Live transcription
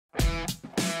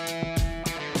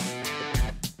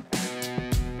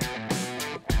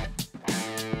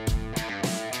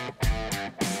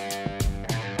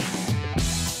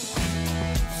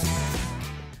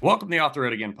Welcome to the Off the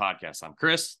Road Again podcast. I'm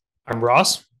Chris. I'm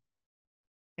Ross.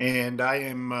 And I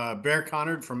am Baer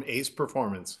Connard from Ace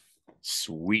Performance.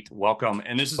 Sweet. Welcome.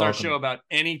 And this is our show about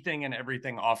anything and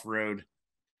everything off-road.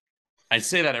 I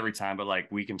say that every time, but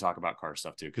like we can talk about car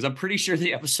stuff too. Because I'm pretty sure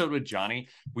the episode with Johnny,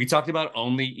 we talked about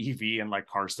only EV and like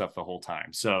car stuff the whole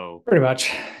time. So pretty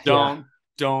much.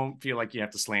 Don't feel like you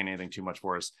have to slant anything too much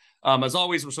for us. As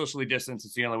always, we're socially distanced.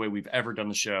 It's the only way we've ever done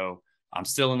the show. I'm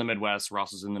still in the Midwest.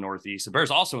 Ross is in the Northeast. So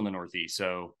Bear's also in the Northeast.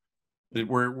 So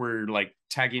we're like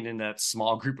tagging in that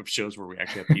small group of shows where we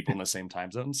actually have people in the same time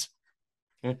zones.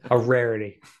 A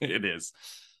rarity. It is.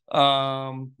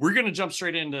 We're gonna jump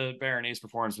straight into Baer and Ace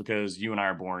Performance because you and I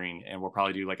are boring, and we'll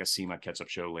probably do like a SEMA catch-up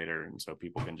show later, and so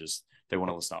people can they want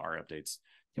to listen to our updates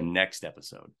next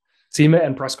episode. SEMA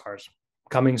and press cars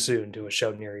coming soon to a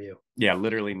show near you. Yeah,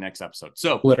 literally next episode.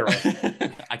 So literally,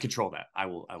 I control that. I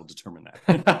will determine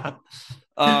that.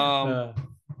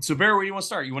 So Baer, where do you want to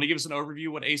start? You want to give us an overview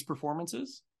of what Ace Performance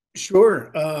is?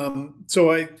 Sure.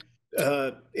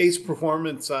 Ace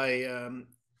Performance,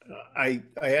 I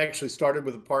actually started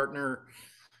with a partner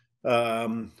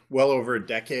well over a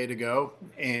decade ago,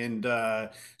 and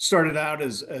started out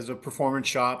as a performance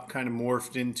shop, kind of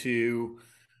morphed into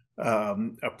a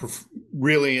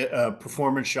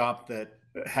performance shop that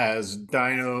has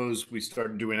dynos. We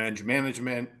started doing engine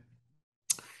management.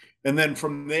 And then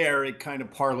from there, it kind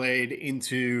of parlayed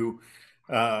into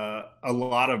a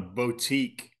lot of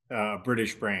boutique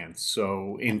British brands.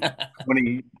 So in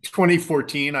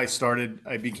 2014, I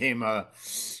became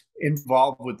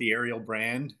involved with the Ariel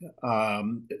brand.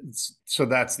 So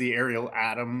that's the Ariel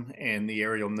Atom and the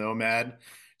Ariel Nomad.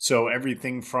 So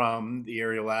everything from the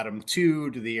Ariel Atom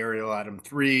 2 to the Ariel Atom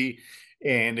 3.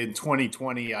 And in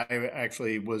 2020, I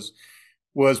actually was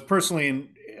personally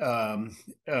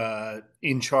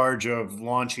in charge of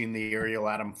launching the Ariel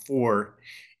Atom 4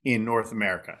 in North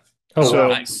America. Oh,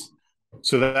 nice.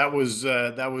 So that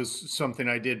was something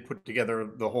I did, put together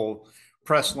the whole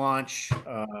press launch,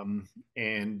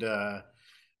 and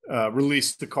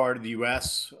released the car to the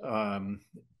US.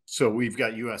 So we've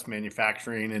got US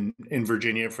manufacturing in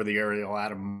Virginia for the Ariel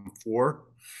Atom 4.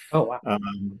 Oh, wow.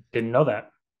 Didn't know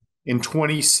that. In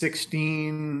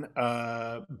 2016,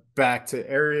 back to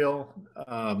Ariel.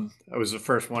 I was the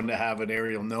first one to have an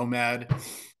Ariel Nomad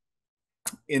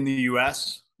in the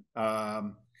US.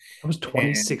 That was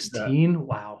 2016.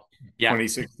 Wow. Yeah.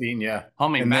 2016. Yeah.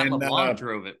 Homie, Matt LeBlanc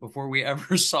drove it before we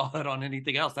ever saw it on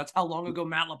anything else. That's how long ago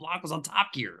Matt LeBlanc was on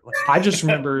Top Gear. I just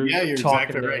remember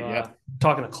talking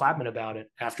to Clapman about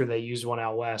it after they used one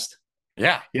out west.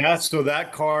 Yeah. Yeah. So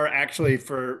that car actually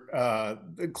for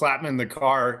Clapman, the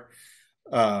car,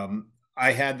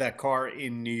 I had that car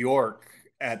in New York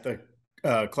at the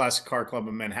Classic Car Club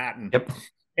in Manhattan. Yep.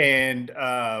 And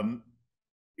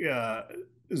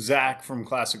Zach from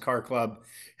Classic Car Club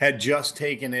had just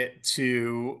taken it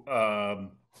to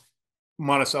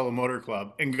Monticello Motor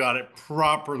Club and got it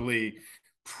properly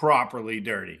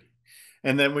dirty.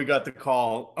 And then we got the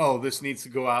call, oh, this needs to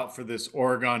go out for this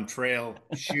Oregon Trail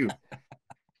shoot.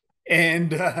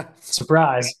 And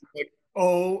surprise. Like,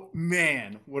 oh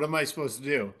man, what am I supposed to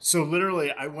do? So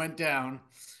literally I went down,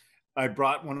 I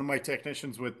brought one of my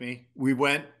technicians with me. We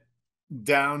went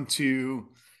down to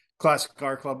Classic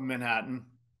Car Club in Manhattan,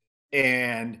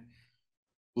 and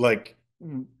like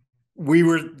we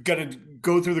were going to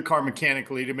go through the car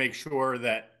mechanically to make sure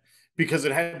that, because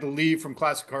it had to leave from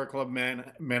Classic Car Club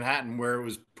Manhattan where it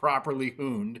was properly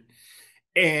hooned,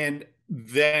 and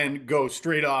then go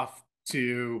straight off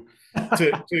to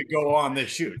go on this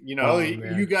shoot. You know,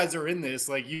 you guys are in this,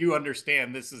 like, you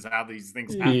understand this is how these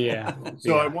things happen. Yeah.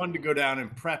 So I wanted to go down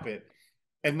and prep it.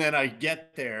 And then I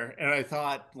get there and I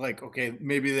thought, like, okay,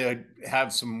 maybe they'd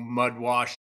have some mud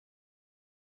wash.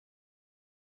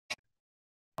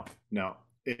 No,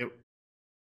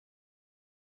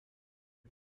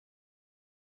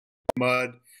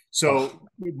 mud. So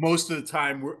most of the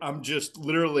time I'm just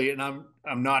literally, and I'm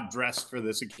not dressed for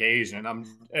this occasion.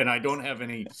 I don't have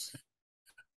any.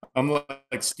 I'm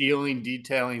like stealing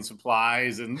detailing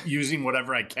supplies and using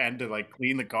whatever I can to like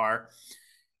clean the car.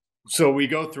 So we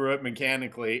go through it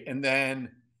mechanically, and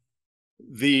then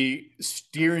the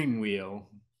steering wheel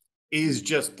is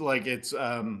just like it's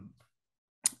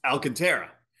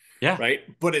Alcantara. Yeah. Right.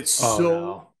 But it's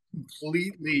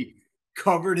completely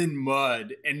covered in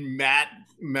mud and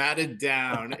matted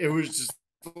down. It was just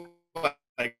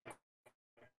like,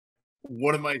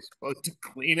 what am I supposed to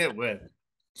clean it with?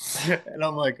 And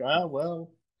I'm like, oh, well,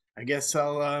 I guess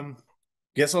I'll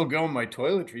go in my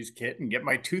toiletries kit and get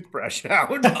my toothbrush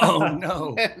out. Oh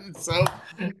no. So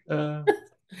yeah,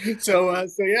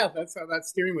 that's how that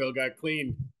steering wheel got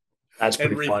cleaned. That's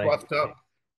pretty funny. Up.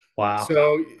 Wow.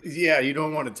 So yeah, you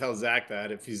don't want to tell Zach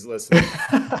that if he's listening.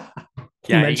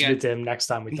 Yeah, Mention it to him next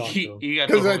time we talk to him. You got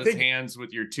to 'Cause I hold his think- hands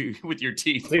with your teeth for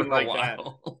Something a like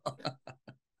while.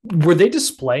 Were they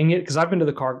displaying it? Because I've been to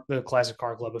the Classic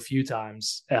Car Club a few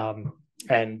times.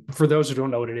 And for those who don't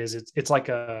know what it is, it's like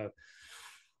a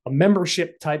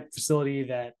membership type facility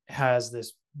that has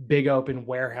this big open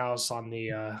warehouse on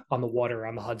the water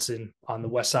on the Hudson on the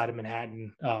west side of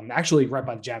Manhattan, actually right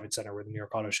by the Javits Center where the New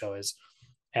York Auto Show is.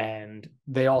 And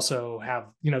they also have,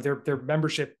 their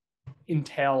membership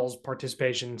entails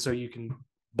participation, so you can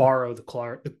borrow the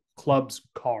club's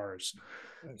cars.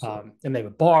 And they have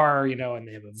a bar, and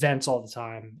they have events all the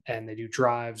time, and they do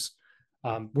drives.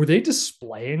 Were they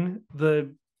displaying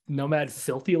the Nomad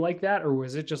filthy like that, or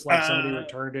was it just like somebody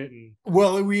returned it? And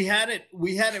well, we had it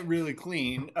really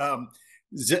clean.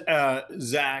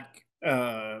 Zach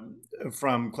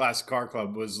from Classic Car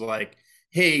Club was like,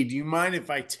 "Hey, do you mind if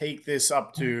I take this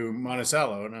up to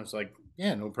Monticello?" And I was like,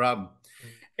 "Yeah, no problem."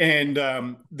 And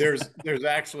there's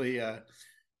actually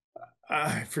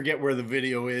I forget where the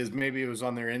video is. Maybe it was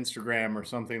on their Instagram or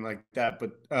something like that,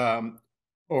 but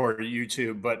or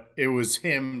YouTube. But it was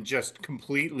him just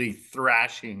completely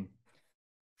thrashing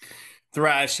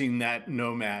that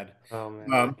Nomad. oh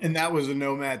man, And that was a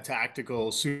Nomad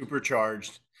Tactical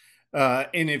supercharged.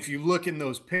 And if you look in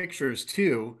those pictures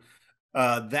too,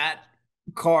 that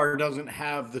car doesn't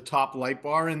have the top light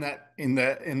bar in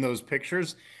those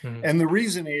pictures. Mhm. And the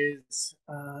reason is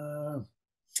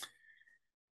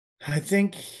I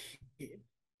think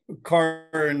car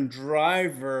and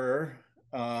driver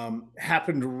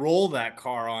happened to roll that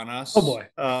car on us. Oh boy.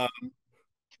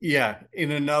 Yeah,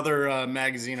 in another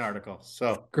magazine article.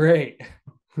 So Great.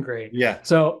 yeah.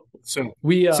 So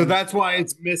we so that's why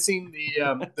it's missing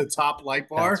the top light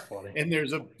bar, that's funny. and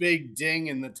there's a big ding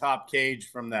in the top cage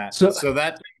from that. So- So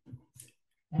that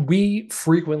we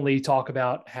frequently talk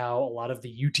about how a lot of the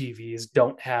UTVs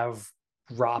don't have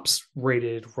ROPS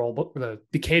rated roll,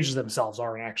 the cages themselves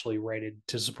aren't actually rated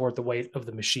to support the weight of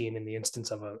the machine in the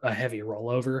instance of a heavy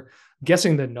rollover. I'm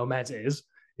guessing the Nomads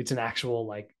it's an actual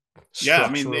like yeah, I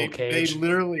structural mean they cage.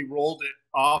 literally rolled it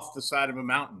off the side of a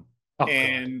mountain, Oh, God.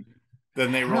 and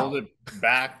then they How? rolled it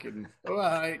back, and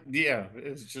yeah,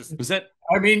 it's just. Was that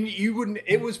I mean, you wouldn't.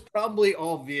 It was probably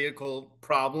all vehicle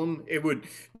problem. It would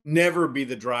never be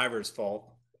the driver's fault,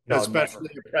 No, especially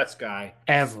never. the press guy,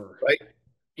 Ever. right?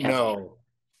 Ever. No.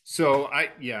 So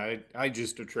I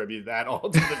just attribute that all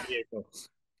to the vehicle,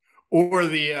 or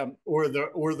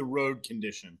the road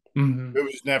condition. Mhm. It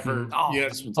was never. Oh, Yeah,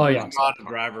 this one's Oh, it yeah. was not a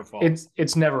driver fault.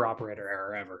 It's never operator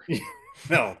error ever.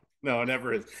 No, it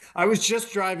never is. I was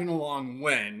just driving along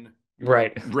when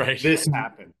Right. this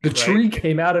happened. The right? tree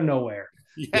came out of nowhere.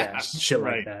 Yeah, Shit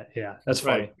right. like that. Yeah, that's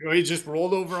funny. Right. It just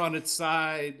rolled over on its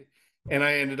side, and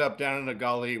I ended up down in a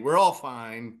gully. We're all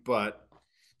fine, but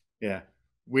yeah,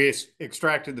 we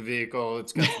extracted the vehicle.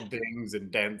 It's got some dings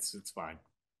and dents. It's fine.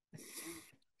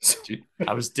 Dude,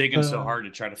 I was digging so hard to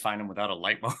try to find him without a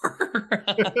light bar.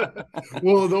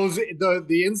 Well,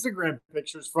 the Instagram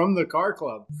pictures from the car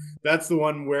club, that's the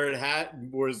one where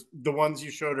was the ones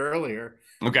you showed earlier.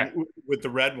 Okay. With the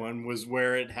red one was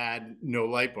where it had no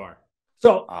light bar.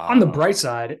 So on the bright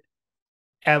side,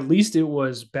 at least it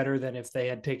was better than if they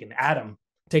had taken an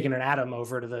Atom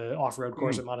over to the off-road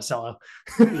course at Monticello.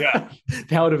 Yeah.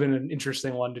 That would have been an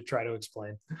interesting one to try to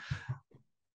explain.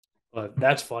 But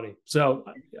that's funny. So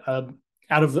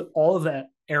out of all of the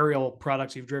Ariel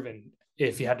products you've driven,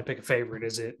 if you had to pick a favorite,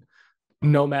 is it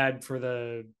Nomad for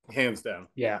the hands down?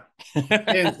 Yeah.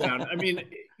 Hands down. I mean,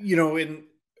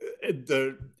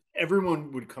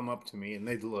 everyone would come up to me and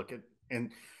they'd look at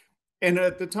and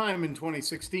at the time in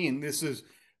 2016, this is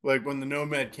like when the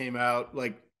Nomad came out,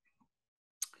 like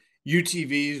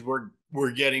UTVs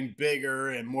were getting bigger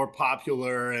and more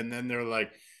popular, and then they're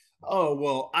like, oh,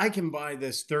 well, I can buy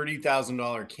this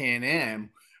 $30,000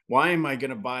 Can-Am. Why am I going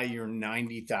to buy your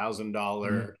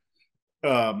 $90,000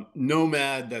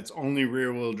 Nomad that's only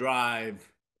rear wheel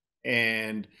drive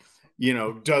and,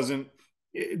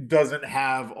 doesn't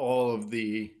have all of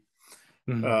the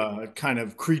kind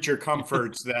of creature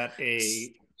comforts that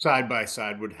a side by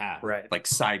side would have, Right? Like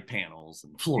side panels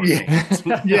and floor fans.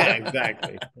 fans. Yeah,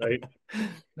 exactly. Right.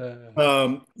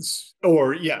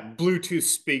 Or Bluetooth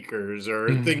speakers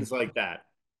or things like that.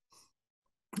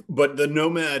 But the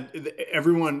Nomad,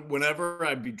 everyone, whenever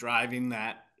I'd be driving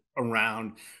that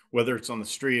around, whether it's on the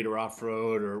street or off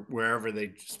road or wherever,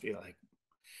 they'd just be like,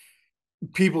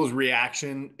 people's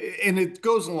reaction, and it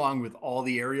goes along with all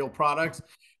the Ariel products.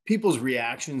 People's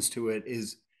reactions to it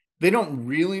is they don't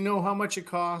really know how much it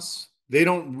costs. They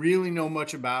don't really know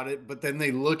much about it, but then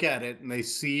they look at it and they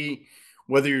see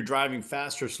whether you're driving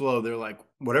fast or slow, they're like,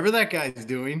 whatever that guy's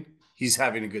doing, he's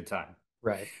having a good time.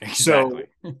 Right. Exactly.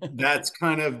 So that's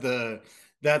kind of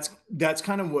that's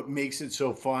kind of what makes it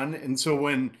so fun. And so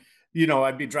when,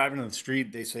 I'd be driving on the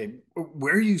street, they say,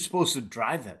 where are you supposed to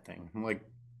drive that thing? I'm like,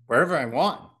 wherever I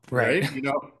want. Right.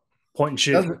 Right. Point and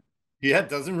shoot. It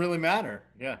doesn't really matter.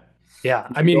 Yeah. Yeah.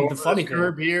 I mean, the Over funny this thing,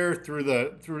 curb here through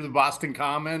the Boston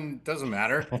Common, doesn't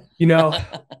matter.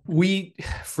 we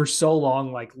for so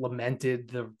long like lamented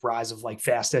the rise of like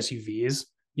fast SUVs,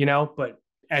 but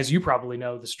as you probably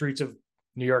know, the streets of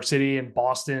New York City and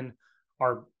Boston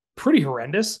are pretty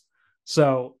horrendous.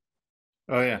 So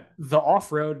Oh yeah. the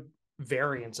off-road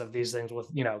variants of these things with,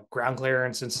 ground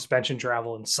clearance and suspension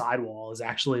travel and sidewall is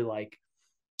actually like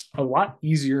a lot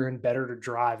easier and better to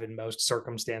drive in most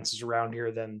circumstances around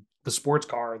here than the sports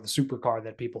car or the supercar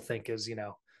that people think is,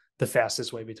 the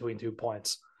fastest way between 2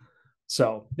 points.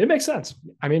 So it makes sense.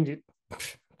 I mean,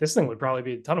 this thing would probably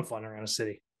be a ton of fun around a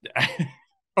city.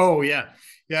 Oh yeah.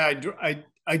 Yeah.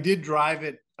 I did drive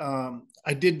it.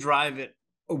 I did drive it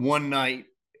one night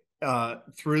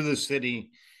through the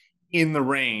city in the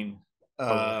rain.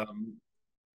 And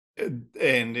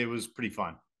it was pretty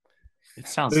fun. It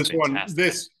sounds This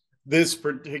fantastic. this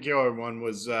particular one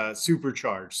was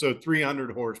supercharged, so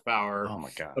 300 horsepower. Oh my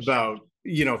gosh! About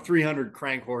 300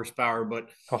 crank horsepower, but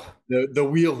the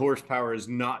wheel horsepower is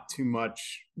not too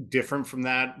much different from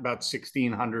that. About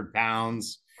 1,600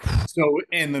 pounds. So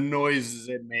and the noises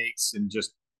it makes, and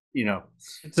just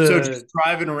just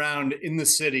driving around in the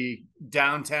city,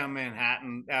 downtown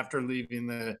Manhattan after leaving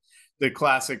the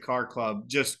classic car club,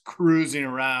 just cruising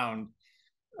around.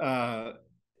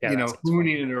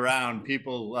 Hooning it around.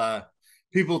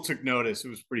 People took notice. It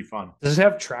was pretty fun. Does it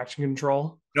have traction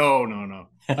control? No.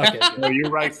 Okay. No, you're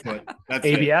right foot. That's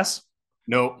ABS? It.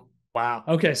 Nope. Wow.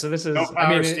 Okay, so this is no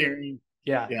power steering.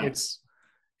 It's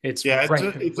it's right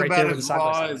about there as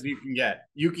raw as you can get.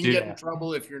 You can get in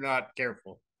trouble if you're not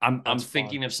careful. I'm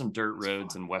thinking of some dirt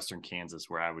roads in western Kansas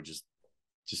where I would just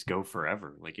go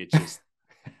forever. Like it just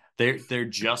they're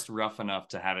just rough enough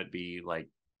to have it be like,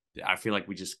 I feel like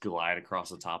we just glide across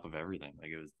the top of everything.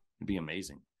 Like it'd be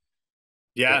amazing.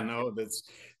 Yeah, no, that's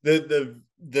the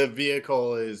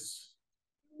vehicle is.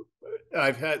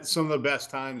 I've had some of the best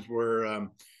times where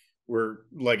we're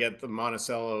like at the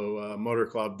Monticello Motor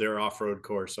Club, their off-road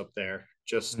course up there.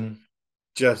 Just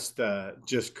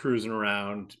cruising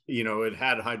around. It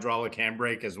had hydraulic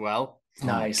handbrake as well.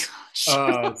 Nice.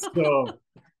 So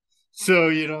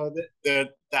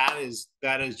that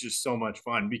is just so much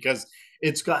fun because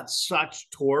it's got such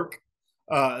torque,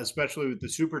 especially with the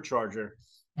supercharger,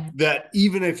 that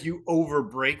even if you over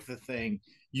brake the thing,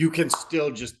 you can still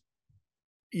just,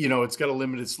 it's got a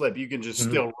limited slip. You can just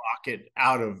still rock it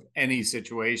out of any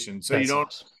situation. So you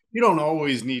don't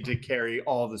always need to carry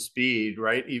all the speed,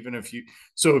 right? Even if you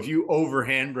over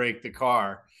handbrake the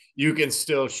car, you can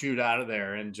still shoot out of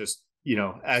there and just,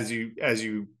 as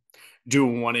you do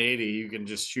a 180, you can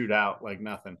just shoot out like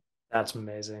nothing. That's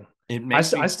amazing. I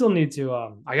still need to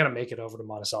I got to make it over to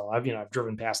Monticello. I've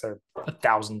driven past there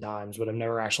 1,000 times, but I've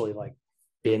never actually like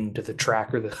been to the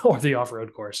track or the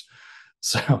off-road course.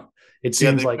 So it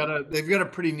seems they've got a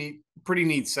pretty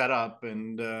neat setup,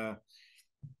 and I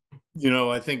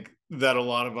think that a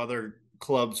lot of other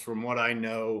clubs, from what I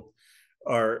know,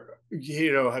 are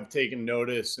have taken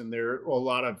notice, and there are a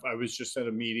lot of. I was just at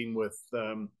a meeting with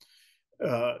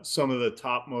some of the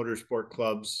top motorsport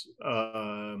clubs.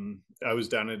 I was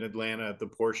down in Atlanta at the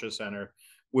Porsche Center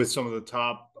with some of the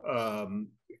top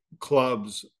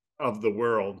clubs of the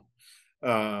world.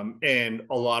 And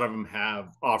a lot of them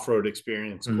have off-road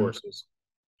experience courses.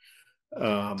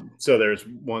 So there's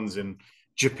ones in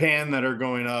Japan that are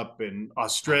going up, in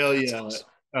Australia,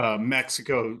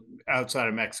 Mexico, outside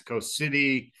of Mexico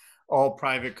City, all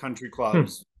private country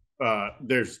clubs.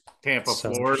 There's Tampa,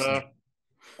 Florida,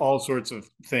 all sorts of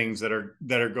things that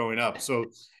are going up. So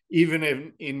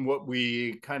even in what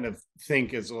we kind of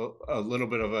think is a little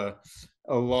bit of a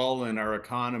lull in our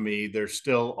economy, there's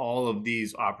still all of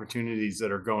these opportunities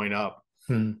that are going up.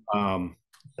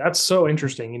 That's so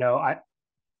interesting.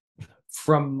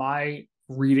 From my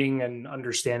reading and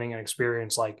understanding and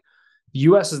experience, like the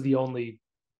US is the only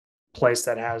place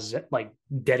that has like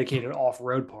dedicated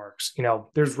off-road parks.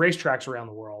 There's racetracks around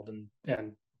the world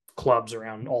and clubs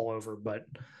around all over, but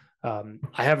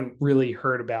I haven't really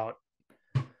heard about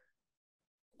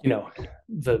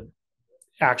the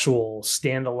actual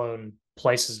standalone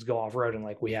places to go off-roading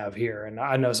like we have here. And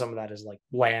I know some of that is like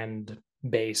land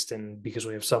based, and because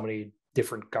we have so many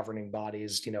different governing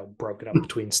bodies, broken up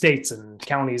between states and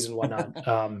counties and whatnot.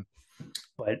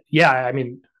 But yeah, I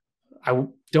mean, I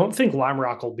don't think Lime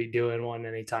Rock will be doing one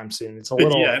anytime soon. It's a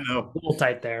little, Yeah, I know. little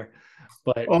tight there,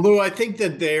 but Although I think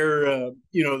that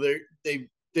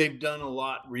they've done a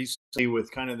lot recently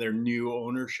with kind of their new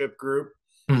ownership group,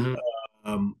 mhm.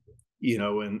 um,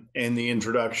 and the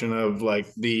introduction of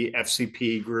like the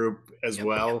FCP group as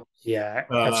well. Yeah,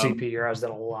 Um, FCP Euro's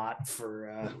done a lot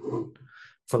for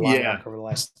Lime yeah, Rock over the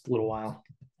last little while.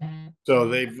 so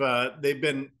they've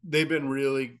been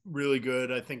really really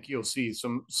good. I think you'll see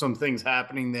some things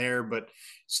happening there, but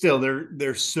still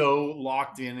they're so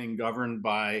locked in and governed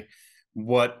by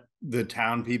what the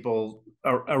town people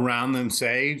around them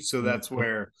say. So that's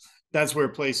where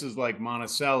places like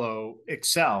Monticello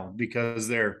excel, because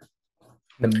they're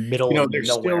In the middle of they're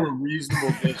still nowhere. a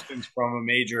reasonable distance from a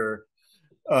major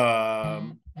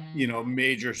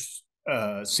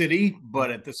city,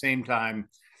 but at the same time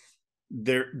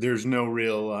there's no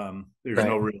real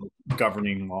Right.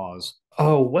 governing laws.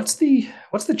 Oh, what's the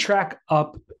track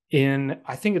up in,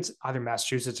 I think it's either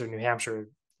Massachusetts or New Hampshire,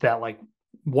 that like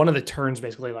one of the turns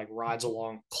basically like rides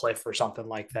along cliff or something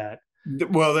like that.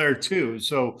 Well, there are two.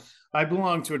 So I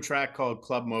belong to a track called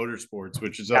Club Motorsports,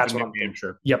 which is up That's in what New I'm thinking.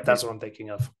 Hampshire. Yep, that's what I'm thinking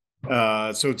of.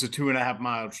 So it's a 2.5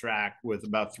 mile track with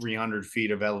about 300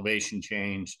 feet of elevation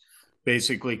change,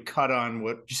 basically cut on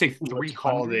Did you say what's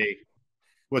called 300?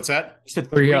 what's that? You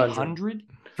said 300. 300?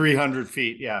 300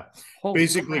 feet. Yeah. Holy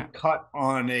Basically crap. cut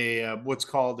on what's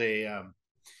called a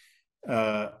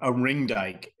ring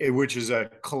dike, which is a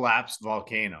collapsed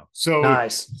volcano. So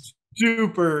Nice.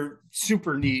 super,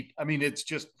 super neat. I mean, it's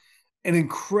just an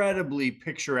incredibly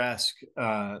picturesque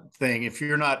thing. If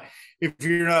you're not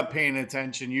paying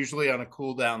attention, usually on a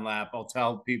cool down lap, I'll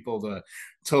tell people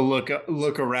to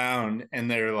look around, and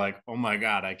they're like, "Oh my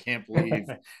God, I can't believe."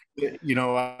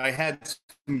 I had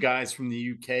some guys from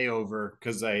the UK over,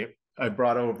 because I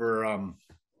brought over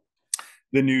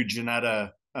the new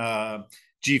Ginetta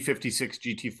G56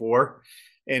 GT4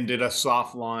 and did a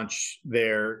soft launch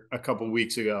there a couple of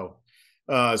weeks ago.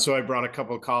 So I brought a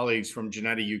couple of colleagues from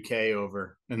Ginetta UK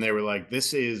over, and they were like,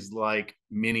 "This is like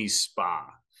mini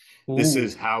spa. This Ooh.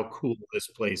 is how cool this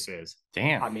place is."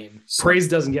 Damn. I mean, So, praise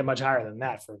doesn't get much higher than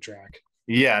that for a track.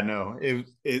 yeah, no,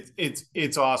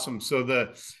 it's awesome. So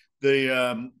the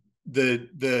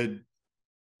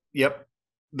yep,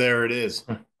 there it is.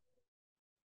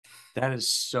 That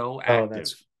is so Oh, active.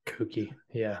 that's kooky.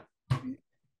 Yeah.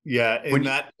 Yeah, When and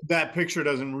you- that picture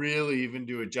doesn't really even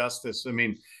do it justice. I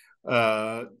mean,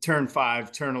 turn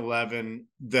 5, turn 11,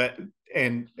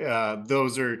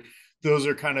 those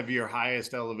are kind of your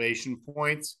highest elevation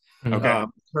points. Okay.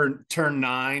 Turn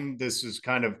 9, this is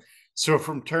kind of, so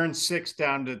from turn 6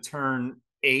 down to turn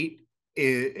 8,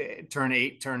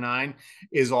 turn 9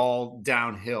 is all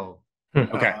downhill.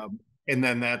 Okay. And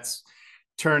then that's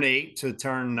turn 8 to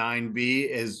turn 9B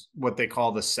is what they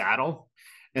call the saddle.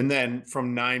 And then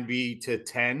from 9B to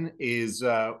 10 is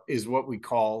what we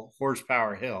call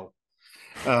horsepower hill.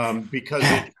 Because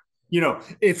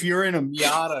if you're in a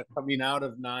Miata coming out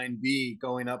of 9B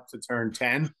going up to turn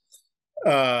 10,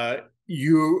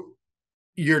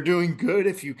 you're doing good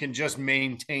if you can just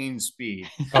maintain speed.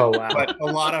 Oh, wow. But a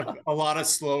lot of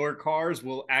slower cars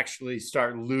will actually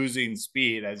start losing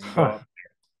speed as you go up.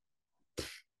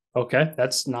 Okay,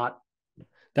 that's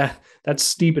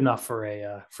steep enough for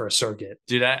a circuit.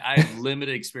 Dude, I have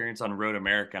limited experience on Road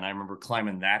America, and I remember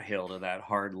climbing that hill to that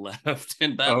hard left,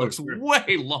 and that looks sure.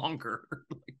 way longer.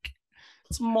 Like,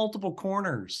 it's multiple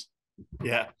corners.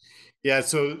 Yeah.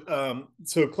 So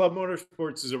Club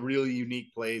Motorsports is a really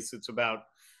unique place. It's a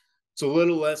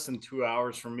little less than 2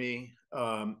 hours from me.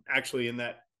 Actually, in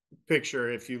that picture,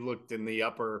 if you looked in the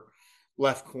upper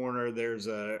left corner,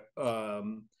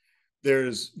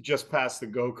 there's just past the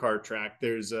go-kart track.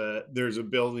 There's a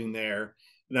building there,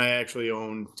 and I actually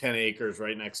own 10 acres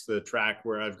right next to the track,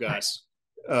 where I've got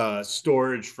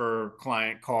storage for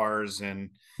client cars and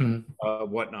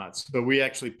whatnot. So we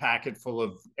actually pack it full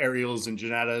of Ariels and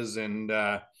Ginettas,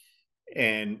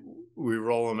 and we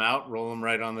roll them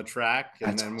right on the track,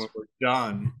 and then when we're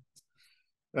done.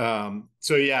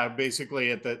 So yeah,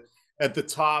 basically at the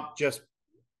top, just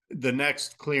the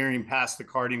next clearing past the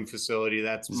karting facility,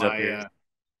 that's my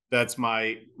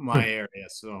area.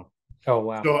 So Oh,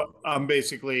 wow. so I'm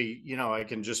basically, I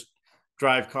can just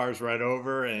drive cars right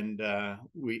over, and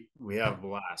we have a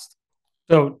blast.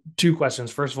 So 2 questions.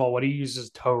 First of all, what do you use as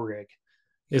tow rig?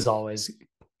 Is always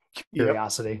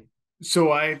curiosity. Yep.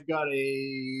 So I've got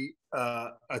a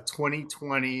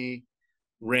 2020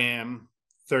 Ram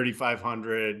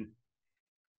 3500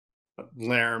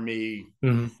 Laramie.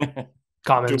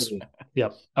 Commons. Dual.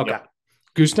 Yep. Okay. Yep.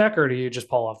 Gooseneck, or do you just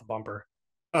pull off the bumper?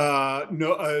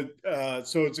 No.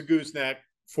 So it's a gooseneck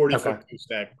 40 Okay. foot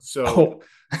gooseneck. So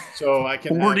I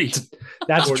can 40. have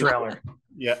That's a 40 trailer.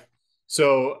 Yeah.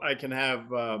 So I can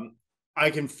have I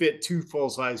can fit 2 full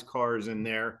size cars in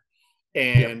there,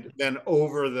 and then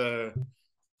over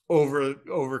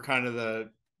kind of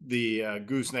the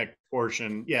gooseneck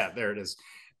portion. Yeah, there it is.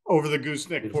 Over the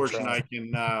gooseneck Beautiful portion,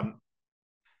 trailer.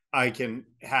 I can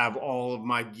have all of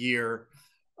my gear,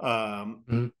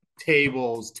 Mhm.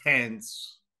 tables,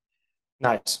 tents,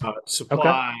 Nice. Okay.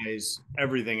 supplies,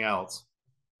 everything else.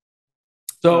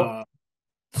 So,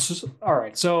 all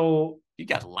right. So You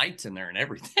got lights in there and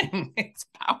everything. It's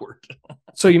powered.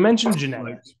 So you mentioned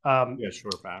Ginetta. Yeah,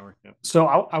 shore power. Yep. So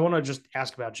I want to just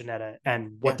ask about Ginetta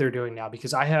and what Yeah. they're doing now,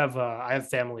 because I have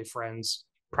family friends,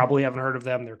 probably haven't heard of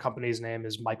them. Their company's name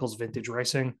is Michael's Vintage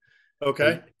Racing.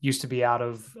 Okay. They used to be out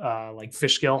of like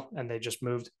Fishkill, and they just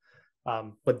moved.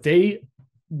 But they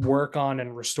work on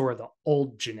and restore the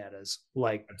old Ginettas,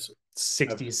 like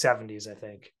 60s, 70s, I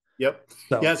think. Yep.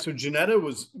 So, Yeah. So Ginetta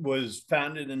was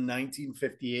founded in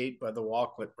 1958 by the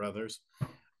Walcott brothers,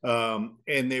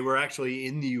 and they were actually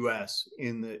in the U.S.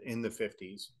 in the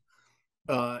 50s.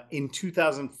 In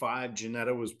 2005,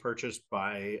 Ginetta was purchased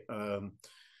by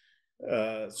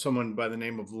someone by the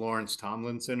name of Lawrence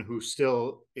Tomlinson, who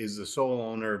still is the sole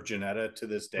owner of Ginetta to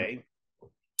this day.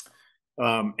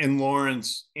 And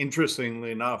Lawrence, interestingly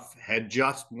enough, had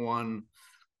just won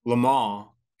Le Mans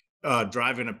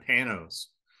driving a Panos.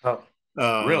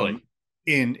 Really?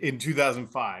 In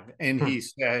 2005, and he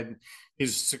said,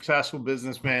 his successful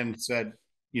businessman said,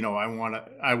 I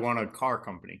want a car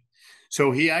company.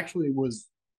 So he actually was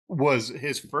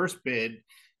his first bid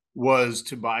was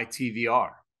to buy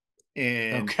TVR,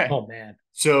 and Okay. oh man,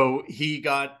 so he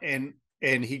got and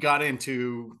he got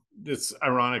into this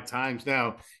ironic times.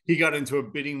 Now he got into a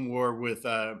bidding war with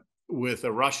a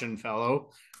Russian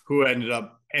fellow who ended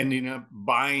up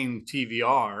buying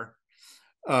TVR.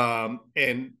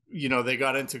 And they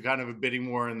got into kind of a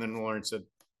bidding war, and then Lawrence said,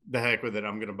 the heck with it,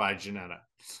 I'm going to buy Ginetta.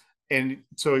 And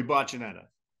so he bought Ginetta.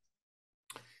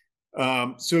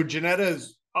 So Ginetta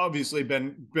has obviously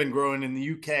been growing in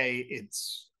the UK.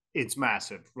 It's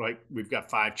massive, right? We've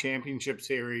got 5 championship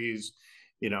series,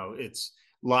 it's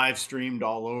live streamed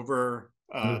all over.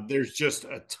 There's just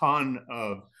a ton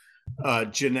of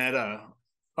Ginetta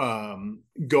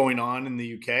going on in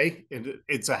the UK.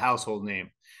 It's a household name.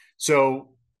 So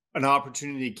an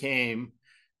opportunity came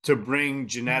to bring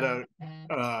Ginetta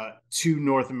to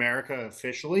North America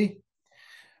officially.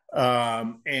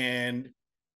 And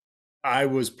I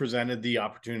was presented the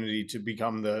opportunity to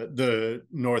become the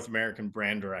North American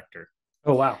brand director.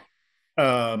 oh wow.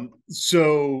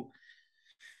 So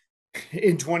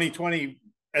in 2020,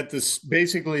 at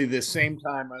basically the same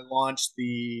time I launched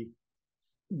the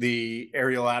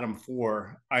Ariel Atom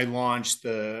 4, I launched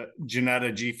the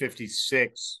Ginetta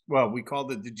G56. Well, we called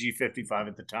it the G55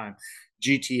 at the time,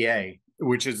 GTA,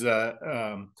 which is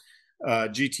a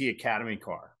GT Academy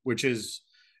car, which is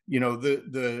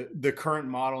the current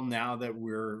model now that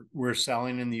we're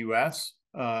selling in the US.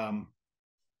 And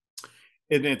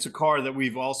it's a car that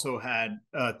we've also had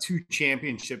 2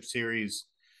 championship series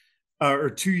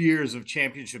or 2 years of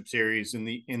championship series in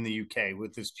the UK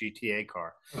with this GTA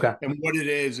car. Okay. And what it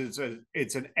is, it's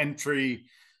an entry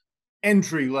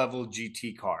level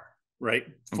GT car, right?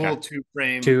 Full tube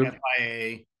frame,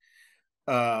 FIA,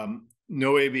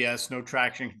 no ABS, no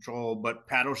traction control, but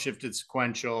paddle shifted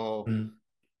sequential,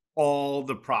 all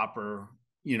the proper,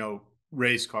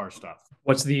 race car stuff.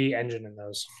 What's the engine in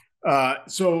those?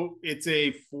 So it's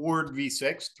a Ford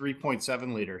V6,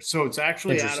 3.7 liter. So it's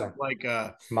actually out of like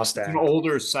a Mustang, an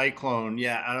older Cyclone,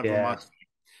 out of a Mustang.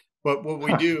 But what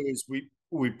we do is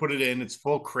we put it in. It's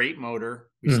full crate motor.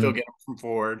 We still get it from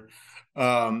Ford,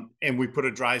 and we put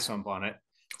a dry sump on it.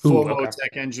 Full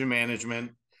Motec engine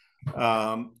management.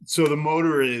 So the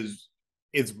motor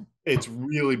it's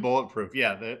really bulletproof.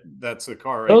 Yeah, that's the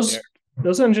car right there.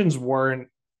 Those engines weren't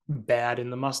bad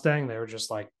in the Mustang. They were just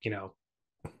like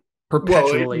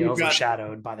perpetually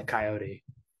overshadowed by the Coyote.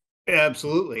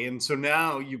 Absolutely. And so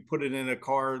now you put it in a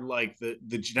car like the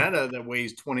Ginetta that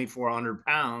weighs 2,400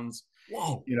 pounds.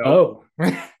 Whoa.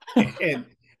 and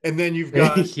then you've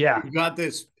got you've got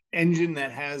this engine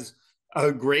that has a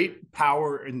great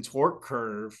power and torque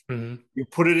curve. You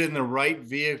put it in the right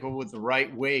vehicle with the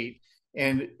right weight,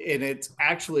 and it's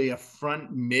actually a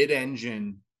front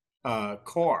mid-engine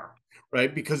car.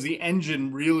 Right, because the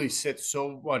engine really sits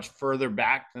so much further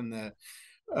back than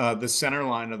the center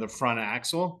line of the front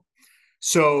axle.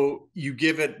 So you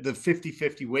give it the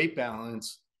 50-50 weight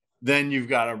balance, then you've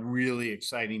got a really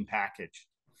exciting package.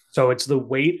 So it's the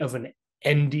weight of an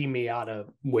ND Miata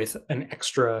with an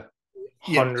extra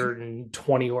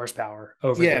 120 horsepower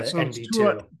over the so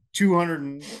ND2.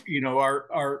 200,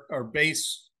 our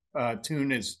base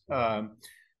tune is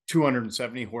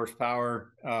 270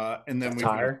 horsepower, and then we've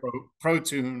got a pro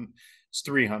tune is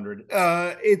 300.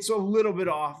 It's a little bit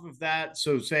off of that,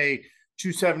 so say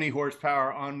 270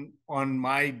 horsepower on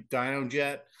my dyno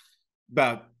jet,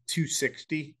 about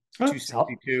 260,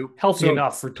 262. Healthy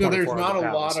enough for 24. So there's not a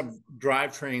pounds. lot of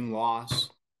drivetrain loss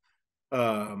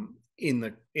in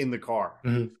the car.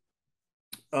 And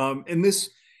this,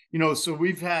 so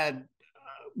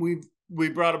we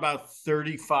brought about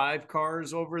 35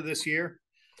 cars over this year.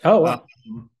 Oh, wow.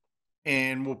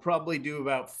 And we'll probably do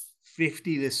about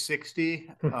 50 to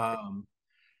 60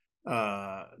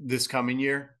 this coming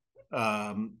year.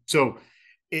 So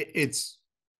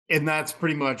and that's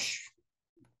pretty much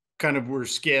kind of, we're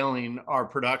scaling our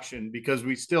production because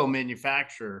we still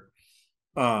manufacture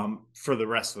for the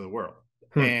rest of the world.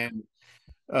 And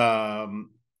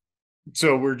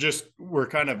so we're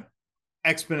kind of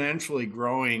exponentially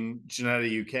growing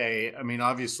Ginetta UK. I mean,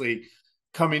 obviously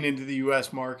coming into the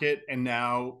US market and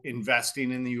now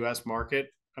investing in the US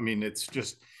market. I mean, it's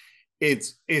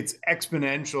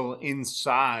exponential in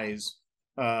size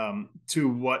to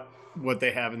what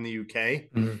they have in the UK.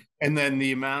 And then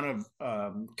the amount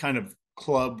of kind of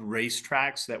club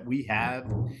racetracks that we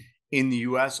have in the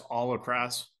US all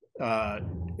across,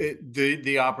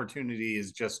 the opportunity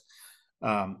is just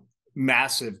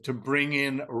massive to bring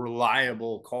in a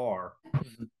reliable car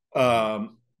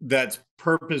that's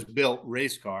purpose-built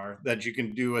race car that you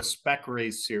can do a spec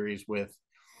race series with.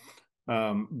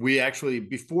 We actually,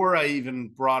 before I even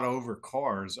brought over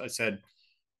cars, I said,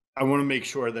 I want to make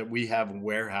sure that we have a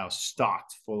warehouse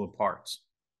stocked full of parts.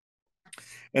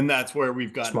 And that's where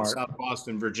we've got in South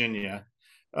Boston, Virginia.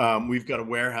 We've got a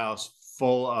warehouse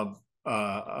full of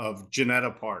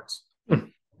Ginetta parts.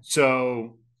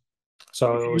 So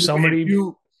somebody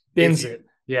bins it.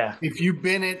 Yeah. If you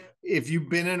bin it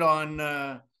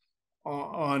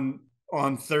on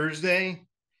Thursday,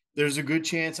 there's a good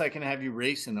chance I can have you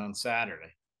racing on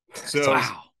Saturday. So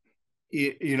wow.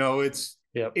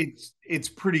 It's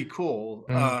pretty cool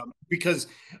because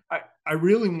I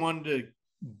really wanted to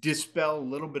dispel a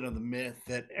little bit of the myth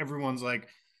that everyone's like,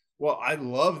 well, I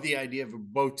love the idea of a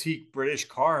boutique British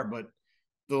car, but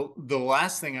the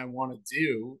last thing I want to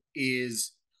do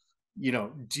is,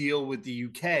 deal with the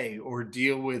UK or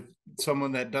deal with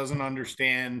someone that doesn't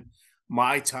understand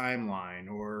my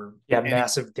timeline or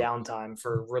massive downtime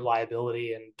for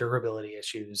reliability and durability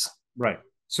issues. Right.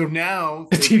 So now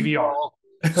the TVR.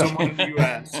 Someone in the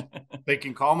US, they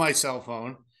can call my cell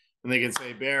phone and they can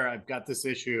say, Baer, I've got this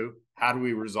issue. How do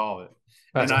we resolve it?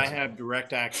 That's awesome. I have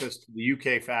direct access to the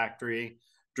UK factory,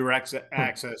 direct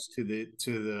access to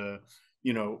the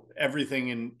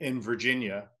everything in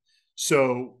Virginia.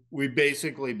 So we've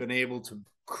basically been able to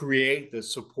create the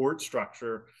support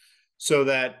structure so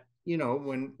that,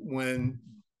 when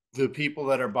the people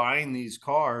that are buying these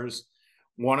cars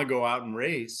want to go out and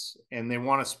race and they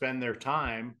want to spend their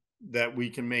time, that we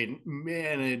can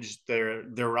manage their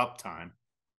uptime.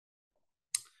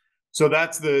 So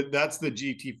that's the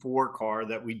GT4 car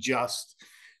that we just,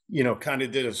 kind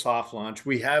of did a soft launch.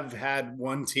 We have had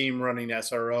one team running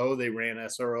SRO. They ran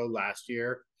SRO last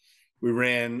year. We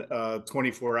ran a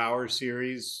 24-hour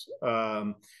series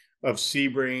of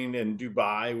Sebring and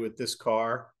Dubai with this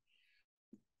car.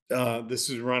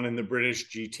 This is running the British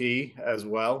GT as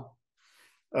well.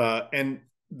 And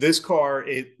this car,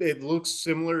 it looks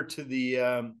similar to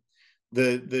the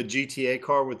GTA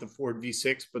car with the Ford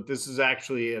V6, but this is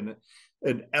actually an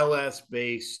LS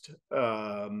based,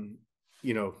 kind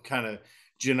of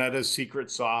Ginetta's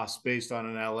secret sauce based on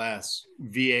an LS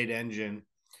V8 engine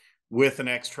with an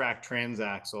X-Track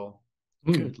transaxle.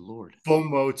 Good Lord. Full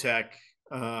Motec.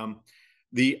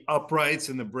 The uprights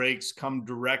and the brakes come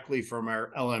directly from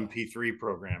our LMP3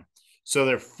 program. So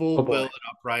they're full billet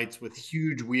uprights with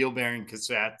huge wheel bearing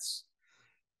cassettes,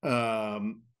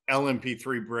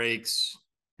 LMP3 brakes.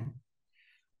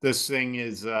 This thing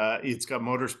is, it's got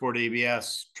motorsport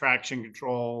ABS, traction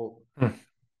control. A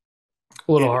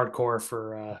little hardcore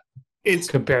for it's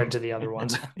compared to the other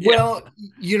ones. Well,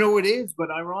 it is,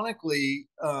 but ironically,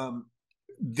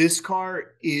 this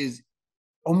car is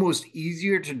almost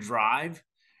easier to drive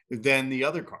than the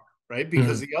other car, right?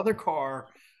 Because the other car,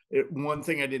 one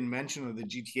thing I didn't mention of the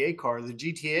GTA car,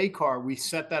 we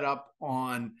set that up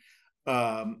on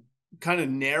kind of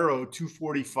narrow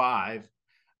 245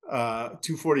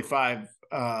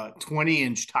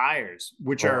 20-inch tires,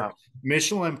 which are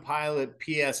Michelin Pilot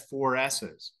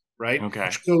PS4S's, right?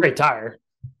 Okay. So, great tire.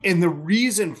 And the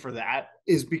reason for that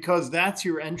is because that's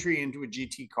your entry into a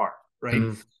GT car,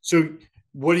 right? So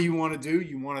what do you want to do?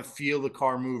 You want to feel the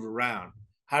car move around.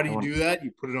 How do you do that?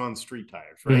 You put it on street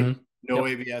tires, right? Mm-hmm. No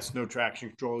ABS, no traction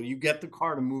control. You get the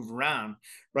car to move around,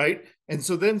 right? And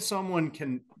so then someone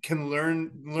can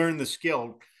learn the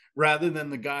skill rather than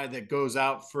the guy that goes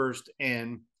out first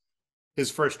and his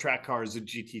first track car is a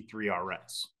GT3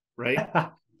 RS, right?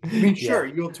 I mean, sure,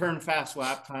 you'll turn fast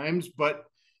lap times, but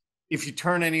if you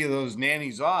turn any of those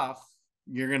nannies off,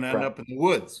 you're going to end up in the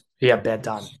woods. Yeah, bad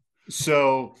time.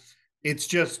 So it's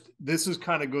just, this is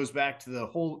kind of goes back to the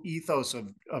whole ethos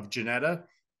of Ginetta,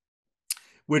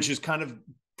 which is kind of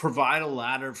provide a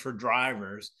ladder for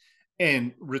drivers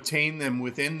and retain them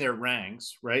within their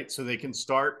ranks, right? So they can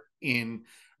start in,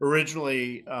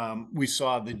 originally, we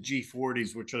saw the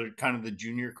G40s, which are kind of the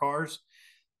junior cars.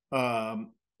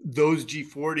 Those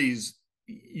G40s,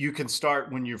 you can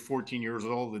start when you're 14 years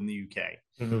old in the UK.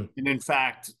 Mm-hmm. And in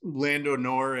fact, Lando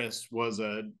Norris was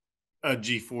a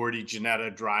G40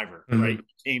 Ginetta driver, mm-hmm. right?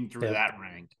 He came through that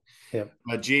rank. Yep.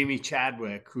 Jamie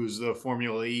Chadwick, who's the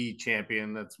Formula E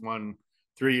champion that's won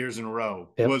 3 years in a row,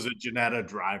 was a Ginetta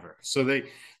driver. So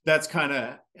that's kind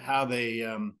of how they,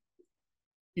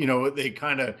 they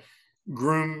kind of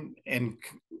groom and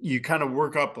you kind of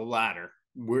work up the ladder.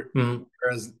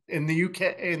 Whereas in the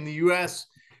UK, in the US,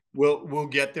 we'll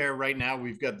get there. Right now,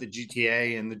 we've got the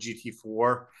GTA and the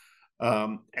GT4.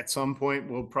 At some point,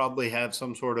 we'll probably have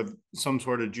some sort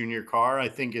of junior car. I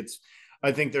think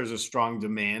there's a strong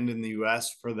demand in the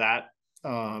US for that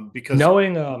because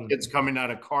knowing it's coming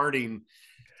out of karting.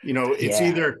 It's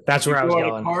either that's where I was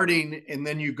going. Karting, and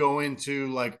then you go into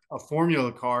like a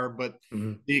formula car, but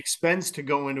the expense to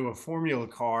go into a formula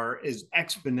car is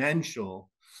exponential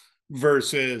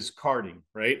versus karting,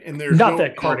 right? And there's not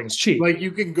that karting's cheap. Like you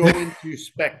can go into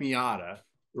Spec Miata,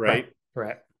 right?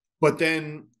 Right. But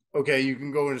then, you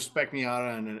can go into Spec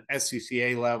Miata on an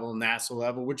SCCA level, NASA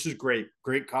level, which is great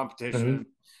competition,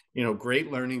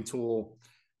 great learning tool.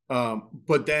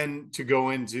 But then to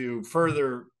go into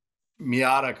further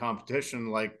Miata competition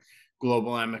like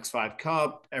Global MX5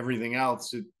 Cup, everything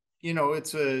else,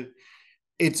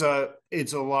 it's a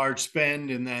large spend,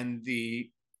 and then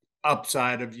the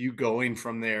upside of you going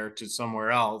from there to somewhere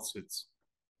else,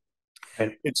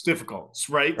 it's difficult,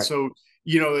 right? So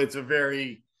it's a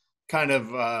very kind of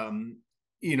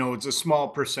it's a small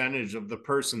percentage of the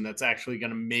person that's actually going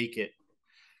to make it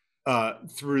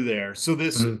through there. So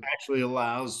this actually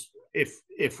allows,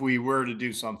 if we were to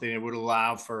do something, it would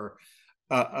allow for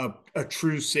a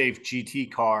true safe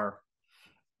GT car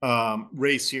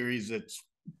race series that's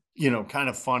kind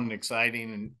of fun and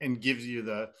exciting and gives you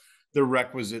the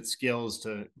requisite skills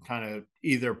to kind of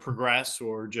either progress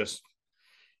or just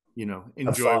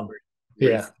enjoy.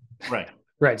 Yeah,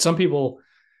 right. Some people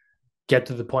get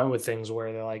to the point with things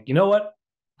where they're like, you know what,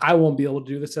 I won't be able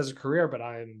to do this as a career, but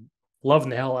I'm loving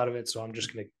the hell out of it, so I'm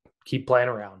just going to keep playing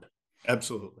around.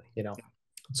 Absolutely.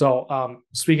 So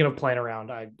speaking of playing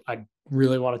around, I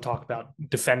really want to talk about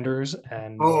defenders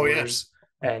and motors.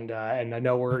 And I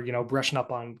know we're brushing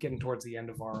up on getting towards the end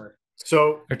of our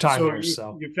time here.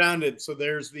 So you found it. So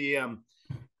there's the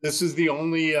this is the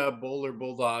only Bowler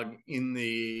Bulldog in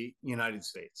the United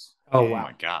States. Oh wow,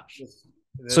 my gosh!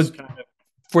 So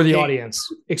for the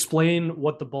audience, explain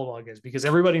what the Bulldog is, because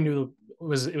everybody knew it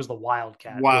was the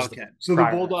Wildcat. So the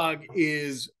Bulldog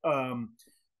is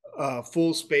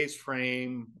full space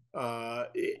frame.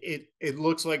 It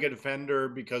looks like a Defender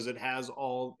because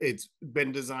it's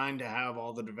been designed to have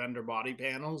all the Defender body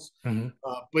panels.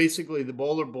 Basically, the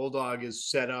Bowler Bulldog is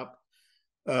set up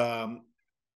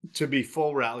to be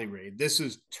full rally raid. This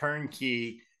is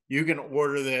turnkey. You can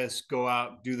order this, go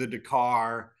out, do the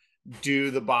Dakar,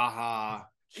 do the Baja.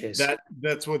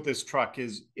 That's what this truck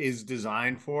is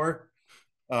designed for.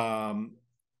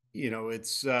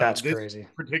 It's that's this crazy.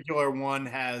 Particular one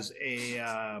has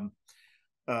a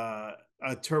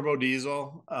turbo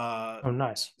diesel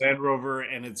nice Land Rover,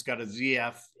 and it's got a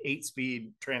ZF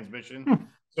 8-speed transmission.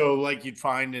 So like you'd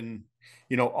find in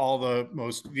all the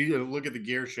most, look at the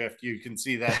gear shift, you can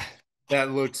see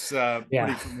that looks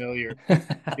pretty familiar.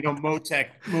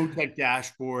 Motec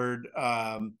dashboard,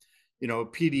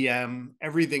 PDM,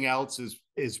 everything else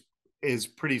is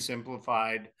pretty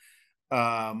simplified.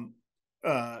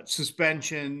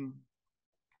 Suspension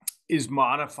is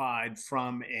modified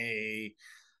from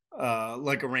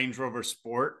like a Range Rover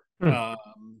Sport.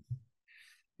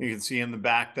 You can see in the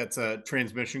back, that's a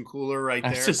transmission cooler right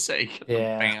there. I was just saying,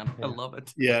 fan. I love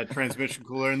it. Yeah, transmission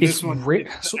cooler. And this one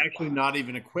it's actually not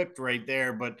even equipped right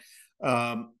there, but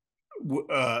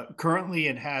currently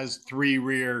it has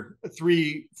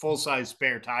three full-size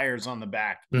spare tires on the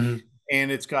back. And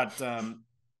it's got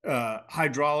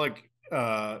hydraulic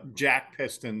jack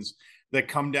pistons that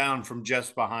come down from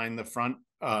just behind the front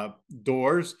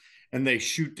doors, and they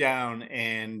shoot down,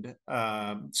 and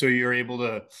so you're able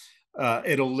to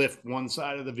it'll lift one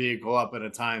side of the vehicle up at a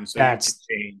time, so That's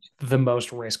you can change. the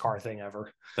most race car thing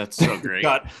ever. That's so great.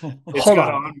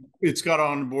 It's got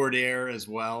onboard air as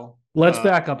well. Let's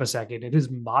back up a second. It is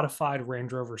modified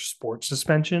Range Rover Sport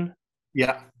suspension.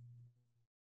 Yeah.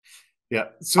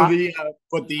 So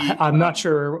I'm not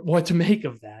sure what to make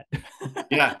of that.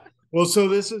 Yeah. Well, so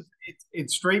it's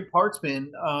straight parts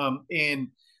bin, and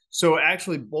so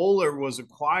actually Bowler was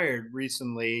acquired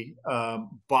recently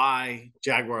by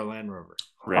Jaguar Land Rover.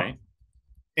 Right.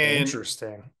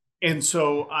 Interesting. And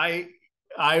so I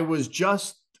was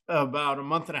just about a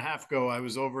month and a half ago, I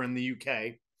was over in the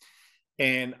UK,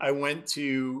 and I went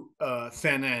to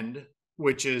Fen End,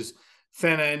 which is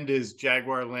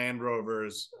Jaguar Land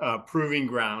Rover's proving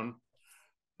ground,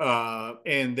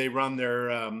 and they run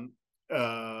their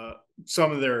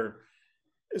some of their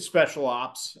special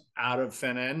ops out of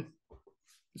Fen End.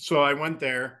 So I went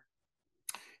there.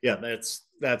 Yeah, that's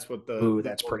what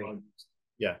that's pretty.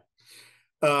 Yeah.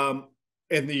 And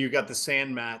then you got the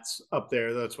sand mats up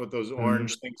there. That's what those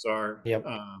orange things are. Yep.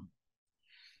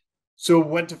 So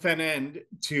went to Fen End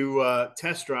to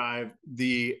test drive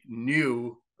the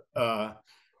new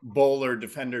Bowler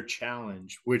Defender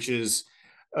Challenge, which is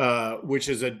a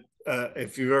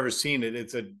if you've ever seen it,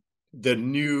 it's the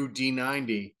new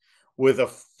D90 with a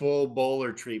full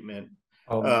Bowler treatment,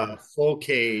 full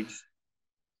cage.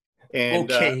 And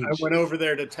I went over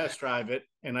there to test drive it,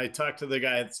 and I talked to the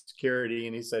guy at security,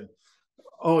 and he said,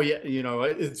 "Oh yeah,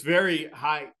 it's very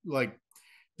high. Like,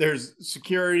 there's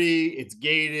security. It's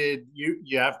gated.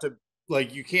 You have to,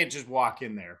 like, you can't just walk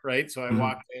in there, right?" So I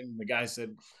walked in, and the guy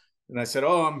said, and I said,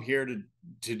 "Oh, I'm here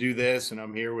to do this, and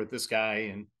I'm here with this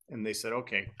guy," and they said,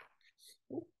 "Okay,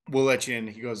 we'll let you in."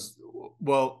 He goes,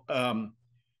 "Well,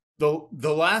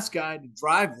 the last guy to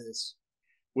drive this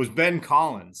was Ben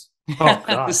Collins." Oh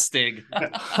God, the Stig.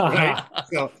 Right?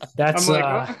 So that's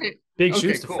I'm like, big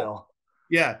shoes to fill.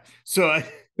 Yeah. So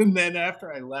and then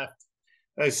after I left,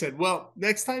 I said, "Well,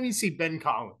 next time you see Ben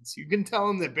Collins, you can tell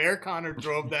him that Baer Connard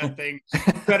drove that thing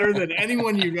better than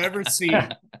anyone you've ever seen."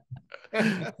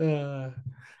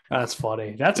 That's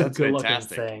funny. That's a good looking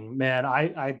thing, man.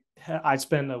 I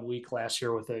spent a week last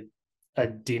year with a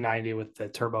D90 with the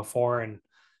Turbo 4, and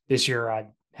this year I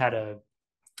had a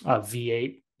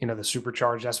V8, the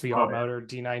supercharged SVR motor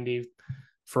D90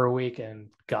 for a week, and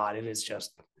God, it is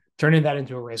just turning that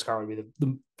into a race car would be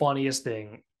the funniest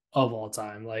thing of all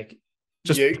time. Like,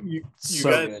 just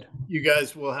good. You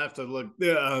guys will have to look.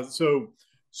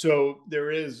 So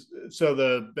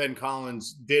the Ben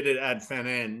Collins did it at Fen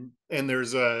End, and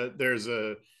there's a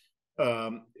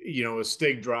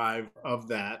Stig drive of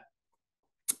that.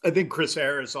 I think Chris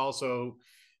Harris also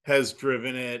has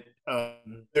driven it.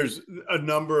 There's a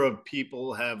number of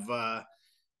people have,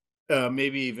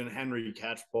 maybe even Henry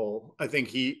Catchpole. I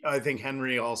think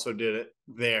Henry also did it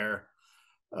there.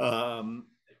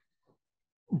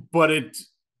 But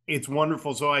it's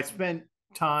wonderful. So I spent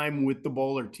time with the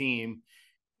Bowler team,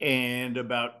 and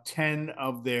about 10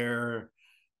 of their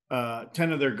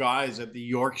guys at the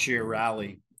Yorkshire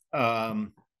Rally.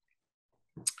 And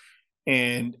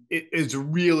it's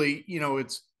really,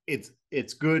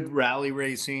 it's good rally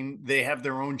racing. They have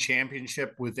their own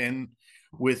championship within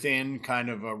kind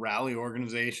of a rally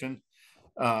organization.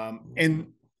 And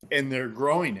they're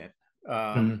growing it.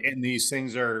 And these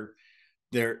things they're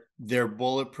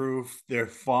bulletproof, they're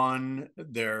fun,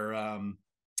 they're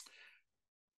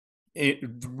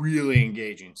really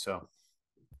engaging. So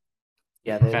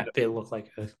yeah, they look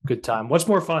like a good time. What's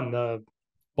more fun, the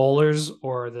Bowlers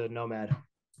or the Nomad?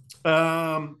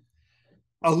 A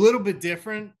little bit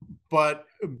different, but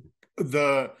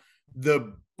the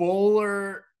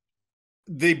Bowler,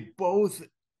 they both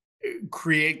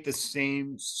create the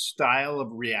same style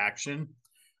of reaction.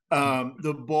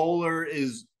 The Bowler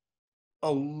is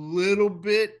a little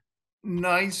bit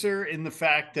nicer in the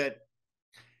fact that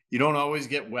you don't always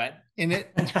get wet in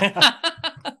it.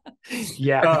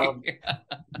 Yeah.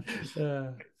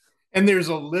 And there's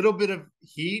a little bit of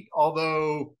heat,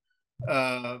 although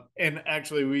and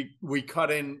actually we've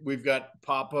got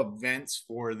pop-up vents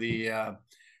for the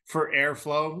for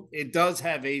airflow. It does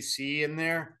have AC in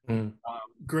there.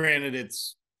 Granted,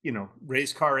 it's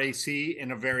race car AC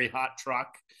in a very hot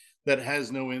truck that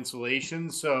has no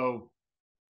insulation. So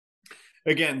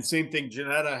again, same thing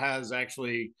Ginetta has.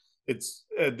 Actually, it's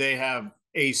they have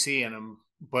AC in them,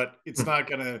 but it's not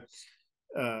gonna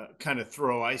kind of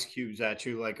throw ice cubes at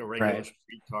you like a regular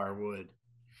street car would.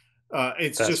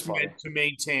 It's just meant to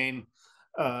maintain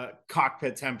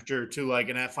cockpit temperature to like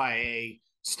an FIA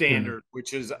standard,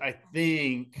 which is, I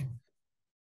think,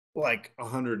 like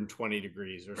 120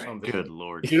 degrees or something. Good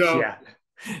Lord. Yeah,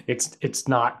 it's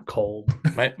not cold.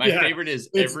 My favorite is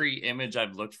every image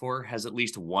I've looked for has at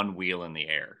least one wheel in the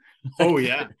air. Oh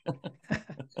yeah.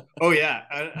 Oh yeah.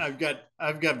 I've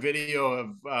got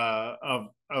video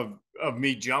of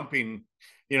me jumping,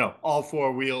 all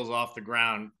four wheels off the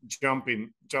ground,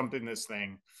 jumping this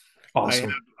thing.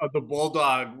 Awesome. Of the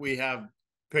Bulldog, we have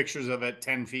pictures of it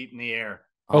 10 feet in the air.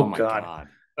 Oh my God.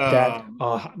 That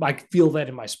I feel that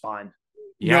in my spine.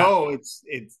 Yeah. No, it's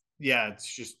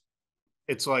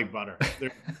like butter.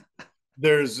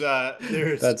 There's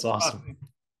that's awesome.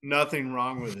 Nothing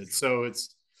wrong with it. So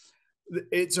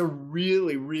it's a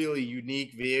really, really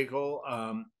unique vehicle.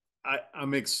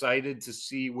 I'm excited to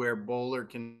see where Bowler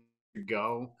can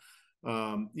go.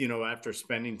 After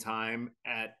spending time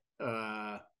at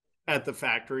the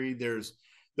factory, there's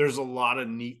a lot of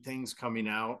neat things coming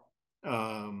out.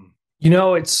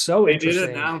 It's so interesting. They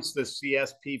did announce the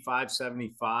CSP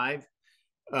 575,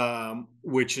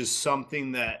 which is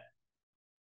something that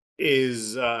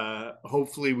is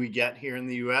hopefully we get here in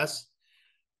the US.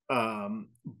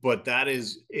 But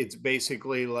it's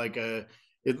basically like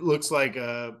it looks like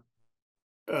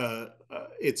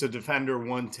it's a Defender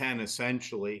 110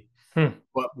 essentially,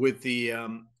 but with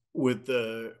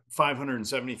the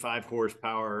 575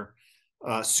 horsepower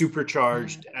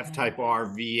supercharged F-Type R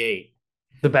V8.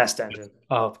 The best engine.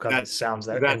 Oh God, the sounds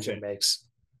that engine makes.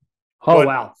 Oh, but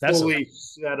wow, that's fully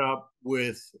set up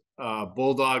with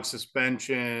Bulldog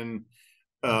suspension.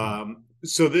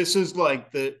 So this is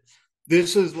like the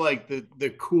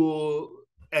cool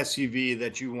SUV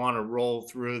that you want to roll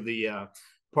through the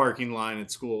parking line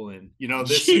at school in.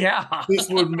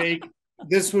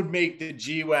 This would make the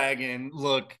G-Wagon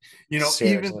look,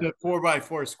 seriously. Even the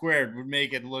 4x4 squared would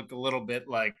make it look a little bit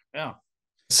like,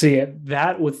 See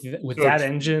that with that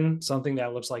engine, something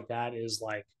that looks like that is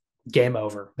like game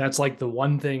over. That's like the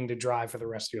one thing to drive for the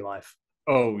rest of your life.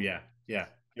 Oh yeah.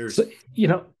 So,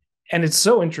 and it's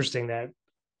so interesting that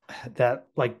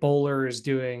like Bowler is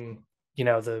doing,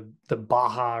 the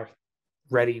Baja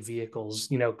ready vehicles,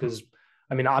 because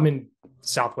I mean, I'm in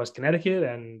Southwest Connecticut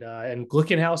and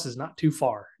Glickenhaus is not too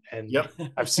far. And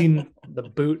I've seen the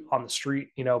boot on the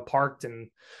street, parked, and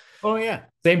oh yeah,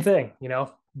 same thing,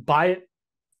 buy it,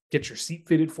 get your seat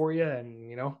fitted for you,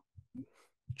 and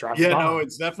drive. Yeah, no,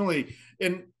 it's definitely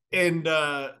and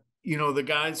the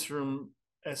guys from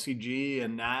SEG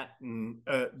and Nat and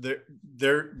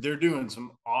they're doing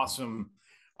some awesome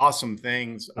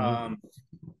things.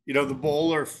 The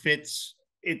Bowler fits.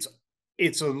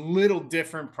 It's a little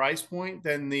different price point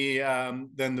than the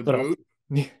boot.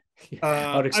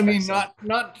 I mean,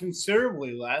 not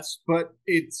considerably less, but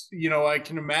it's I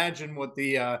can imagine what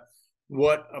a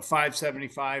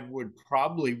 575 would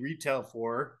probably retail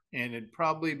for, and it'd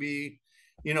probably be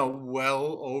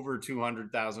well over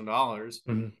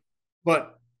 $200,000.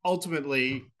 But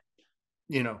ultimately,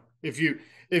 if you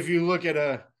look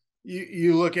at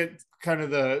you look at kind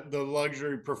of the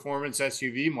luxury performance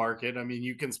SUV market, I mean,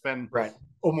 you can spend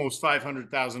almost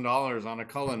 $500,000 on a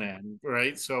Cullinan,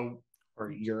 right? So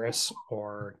or Urus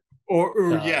or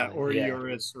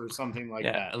Urus or something like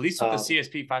that. At least with the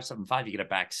CSP 575, you get a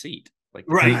back seat. Like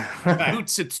boot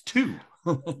sits two.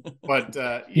 But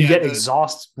you get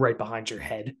exhaust right behind your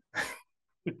head.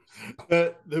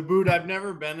 The boot, I've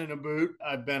never been in a boot.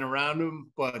 I've been around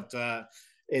them, but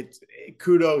it's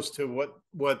kudos to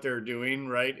what they're doing,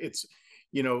 right? It's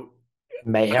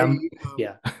mayhem.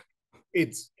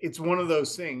 It's one of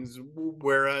those things.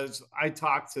 Whereas I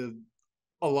talk to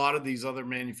a lot of these other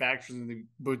manufacturers and the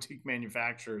boutique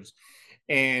manufacturers,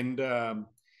 and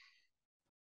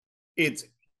it's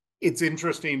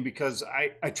interesting because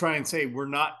I try and say we're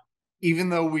not, even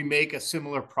though we make a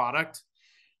similar product,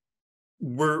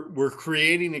 we're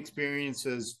creating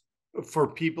experiences for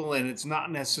people, and it's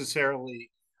not necessarily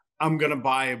I'm going to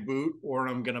buy a boot or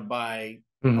I'm going to buy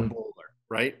a Bowler,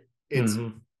 right? It's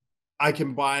I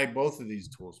can buy both of these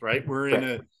tools, right?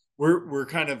 We're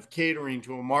kind of catering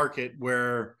to a market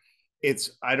where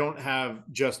I don't have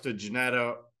just a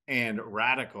Ginetta and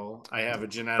Radical. I have a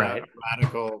Ginetta,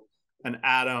 Radical, an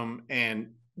Atom,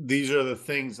 and these are the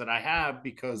things that I have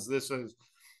because this is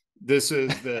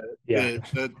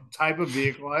the type of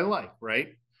vehicle I like,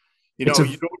 right? You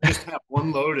don't just have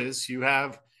one Lotus, you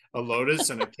have a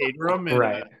Lotus and a Caterham,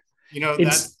 and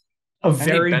it's a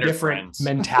very different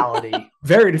mentality.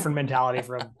 Very different mentality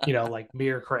from like me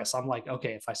or Chris. I'm like,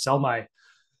 okay, if I sell my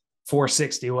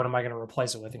 460, what am I going to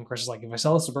replace it with? And Chris is like, if I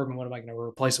sell a Suburban, what am I going to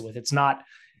replace it with? It's not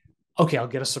okay, I'll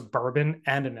get a Suburban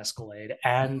and an Escalade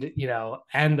and,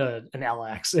 and an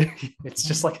LX. It's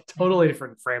just like a totally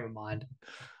different frame of mind.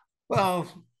 Well,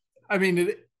 I mean,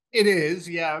 it is,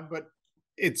 yeah, but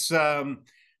it's,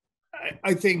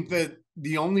 I think that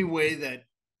the only way that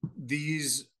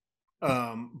these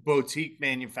boutique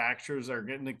manufacturers are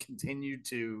going to continue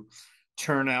to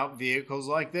churn out vehicles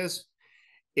like this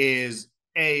is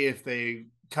if they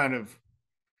kind of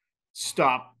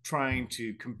stop trying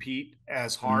to compete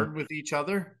as hard with each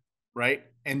other, right?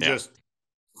 And just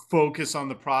focus on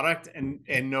the product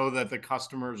and know that the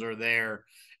customers are there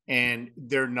and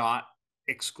they're not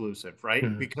exclusive,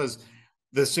 right? Because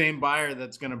the same buyer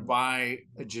that's going to buy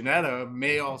a Ginetta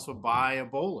may also buy a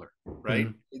Bowler, right?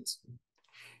 It's,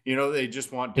 they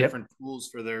just want different tools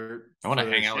for their. I want to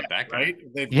hang out with that guy,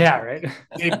 right?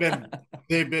 Right.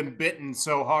 They've been bitten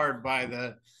so hard by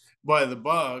the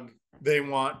bug. They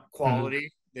want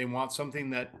quality. They want something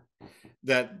that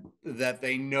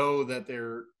they know that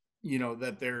they're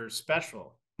that they're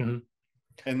special.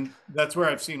 And that's where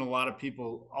I've seen a lot of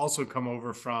people also come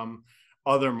over from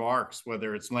other marques,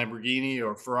 whether it's Lamborghini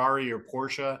or Ferrari or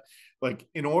Porsche. Like,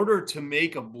 in order to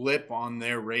make a blip on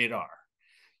their radar,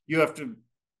 you have to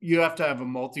have a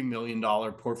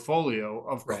multi-million-dollar portfolio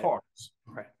of cars,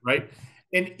 right?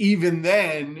 And even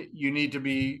then, you need to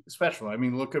be special. I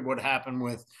mean, look at what happened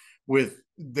with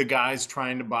the guys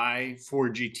trying to buy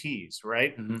Ford GTs,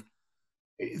 right?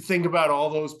 Think about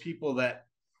all those people that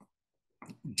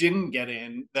didn't get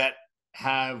in that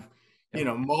have,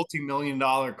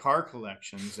 multi-million-dollar car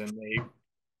collections, and they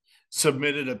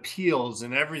submitted appeals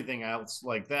and everything else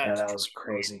like that. Yeah, that was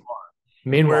crazy.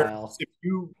 Meanwhile,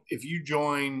 if you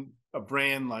join a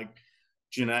brand like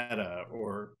Ginetta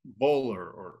or Bowler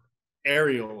or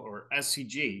Ariel or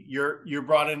SCG, you're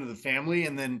brought into the family,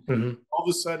 and then all of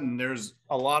a sudden there's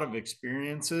a lot of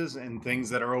experiences and things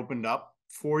that are opened up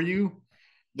for you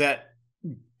that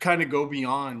kind of go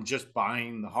beyond just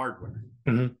buying the hardware.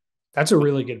 That's a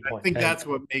really good point. I think that's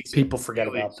what makes people forget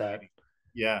really about exciting.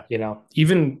 That. Yeah.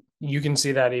 Even you can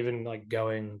see that even like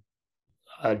going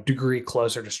a degree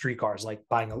closer to street cars, like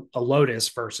buying a Lotus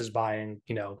versus buying,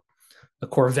 a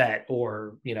Corvette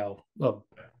or,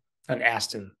 an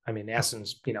Aston. I mean,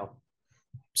 Aston's,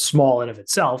 small in of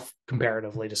itself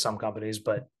comparatively to some companies,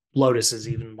 but Lotus is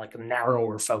even like a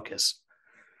narrower focus.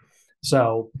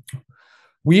 So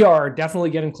we are definitely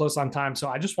getting close on time. So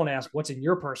I just want to ask, what's in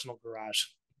your personal garage?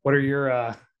 What are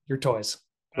your toys?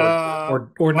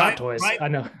 Or not toys? I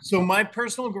know. So my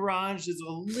personal garage is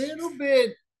a little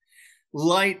bit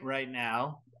light right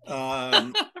now.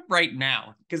 Right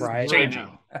now, because it's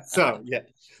changing. So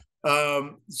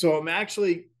so I'm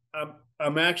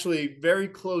actually very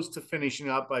close to finishing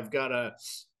up. I've got a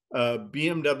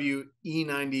BMW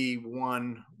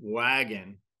E91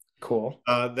 wagon. Cool.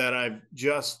 That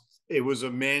it was a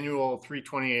manual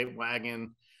 328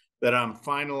 wagon that I'm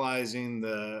finalizing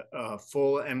the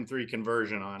full M3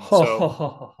 conversion on.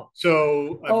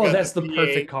 So I've got that's the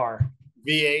perfect car.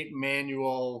 V8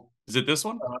 manual. Is it this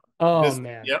one?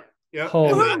 Man. Yep.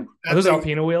 Are those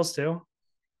Alpina wheels too?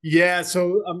 Yeah.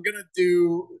 So I'm gonna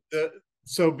do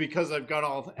because I've got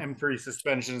all M3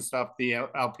 suspension and stuff, the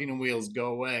Alpina wheels go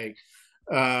away.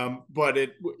 But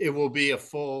it will be a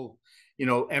full,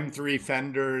 M3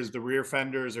 fenders. The rear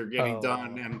fenders are getting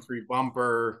done. M3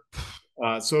 bumper.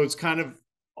 So it's kind of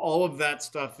all of that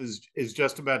stuff is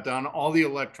just about done. All the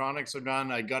electronics are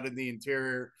done. I gutted the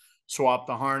interior, swapped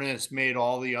the harness, made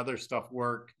all the other stuff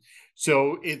work.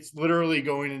 So it's literally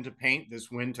going into paint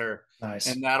this winter. Nice.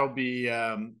 And that'll be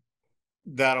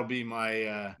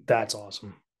my that's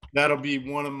awesome. That'll be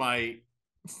one of my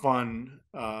fun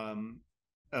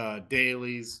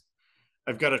dailies.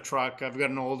 I've got a truck. I've got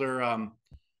an older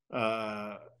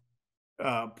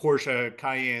Porsche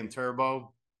Cayenne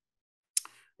Turbo,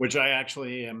 which I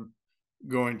actually am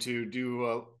going to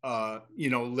do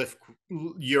lift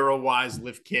Euro-wise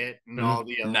lift kit and all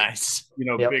the other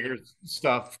bigger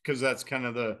stuff, because that's kind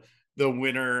of the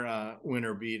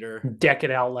winter beater. Deck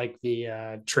it out like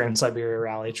the Trans-Siberia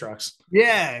Rally trucks.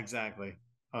 Yeah, exactly.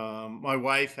 My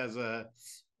wife has a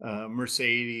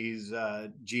Mercedes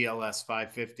GLS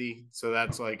 550, so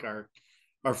that's like our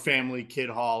family kid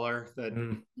hauler that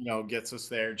gets us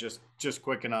there just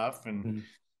quick enough. And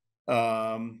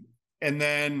and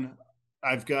then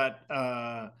I've got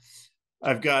a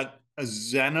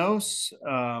Xenos.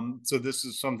 So this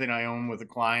is something I own with a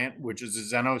client, which is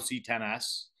a Xenos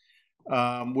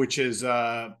C10S, which is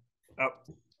a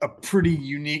pretty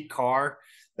unique car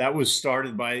that was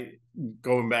started by,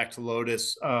 going back to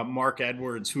Lotus, Mark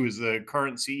Edwards, who is the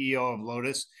current CEO of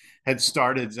Lotus, had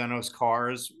started Xenos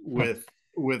cars with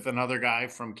another guy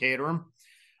from Caterham.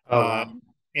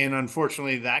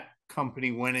 unfortunately that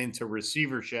company went into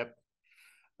receivership.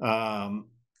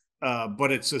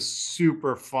 But it's a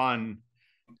super fun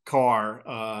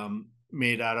car,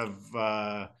 made out of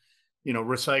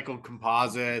recycled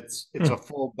composites. It's a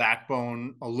full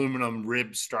backbone aluminum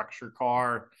rib structure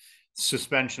car.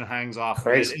 Suspension hangs off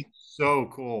of it. It's so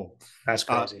cool. That's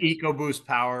crazy. EcoBoost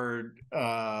powered,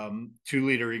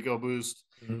 2-liter EcoBoost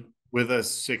with a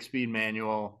 6-speed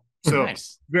manual. So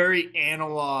Nice. very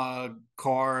analog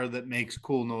car that makes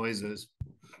cool noises.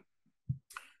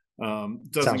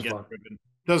 Doesn't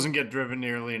get driven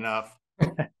nearly enough.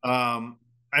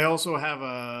 I also have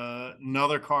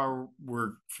another car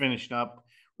we're finishing up,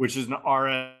 which is an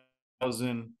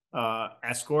RS1000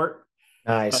 Escort.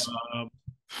 Nice.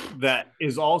 That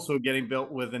is also getting built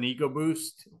with an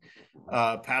EcoBoost,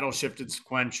 paddle shifted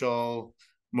sequential,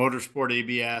 motorsport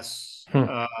ABS.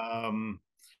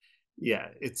 Yeah,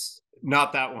 it's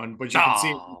not that one, but you can see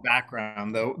it in the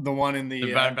background, the one in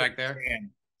the van back there. Stand.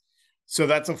 So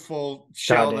that's a full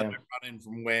shell that I brought in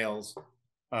from Wales.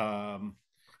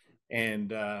 And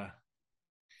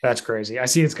that's crazy. I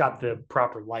see it's got the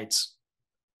proper lights.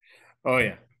 Oh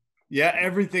yeah,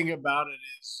 everything about it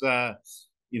is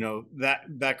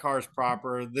that car is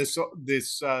proper. This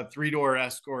 3-door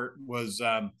Escort was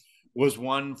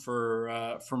one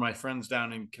for my friends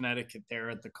down in Connecticut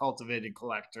there at the Cultivated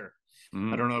Collector.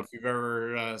 I don't know if you've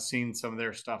ever seen some of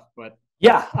their stuff, but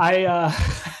yeah,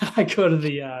 I go to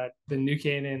the New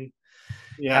Canaan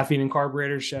caffeine and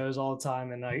carburetor shows all the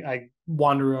time, and I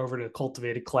wander over to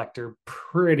Cultivated Collector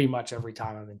pretty much every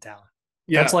time I'm in town.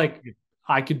 Yeah, that's like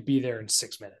I could be there in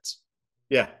 6 minutes.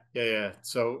 Yeah.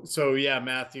 So yeah,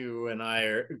 Matthew and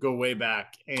I go way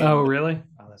back. And, oh, really?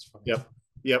 Oh, that's funny.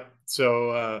 Yep.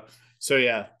 So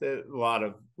yeah, a lot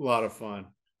of fun.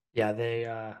 Yeah,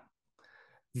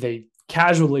 they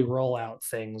casually roll out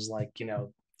things like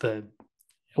the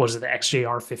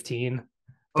XJR 15.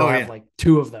 They'll have like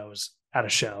 2 of those at a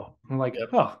show. I'm like,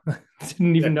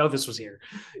 didn't even know this was here.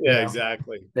 Yeah,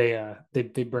 exactly.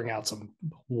 They bring out some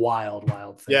wild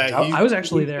things. Yeah, I was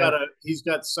actually there. He's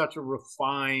got such a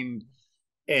refined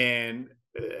and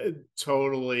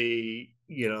totally,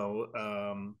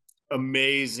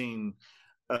 amazing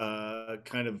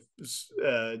kind of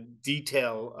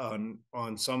detail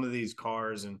on some of these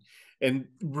cars, and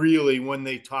really when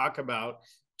they talk about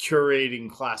curating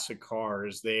classic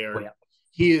cars,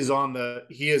 he is on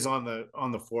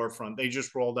the forefront. They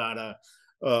just rolled out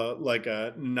like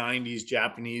a 90s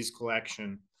Japanese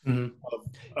collection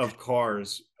of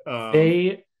cars. Were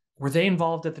they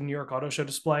involved at the New York Auto Show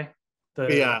display?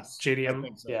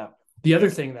 JDM. So. Yeah. The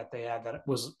other thing that they had that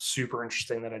was super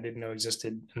interesting that I didn't know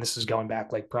existed, and this is going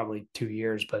back like probably 2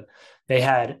 years, but they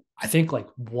had, I think, like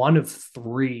one of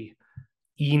 3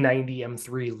 E90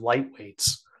 M3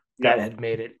 lightweights that had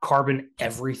made it carbon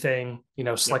everything,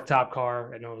 slick top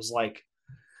car. And it was like,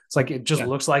 it just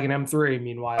looks like an M3.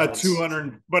 Meanwhile,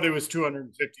 but it was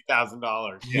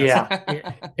 $250,000.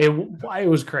 Yeah. it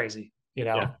was crazy,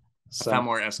 So I found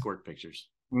more Escort pictures.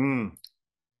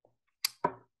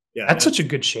 Yeah. That's such a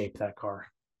good shape, that car.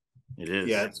 It is.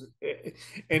 Yeah.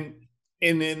 And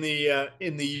in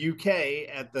the UK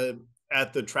at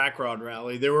the Track Rod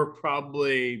Rally, there were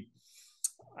probably,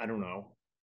 I don't know,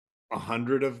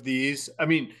 100 of these. I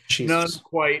mean, Jesus. None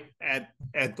quite at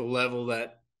the level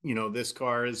that this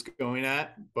car is going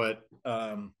at, but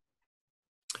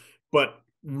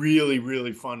really,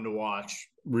 really fun to watch.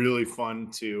 Really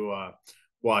fun to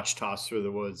watch toss through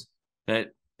the woods.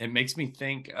 That it makes me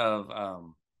think of,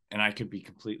 and I could be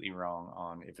completely wrong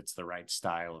on if it's the right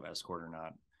style of Escort or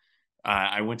not.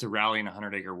 I went to rally in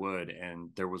 100 Acre Wood, and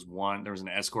there was an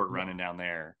Escort running down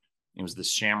there. It was the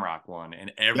Shamrock one,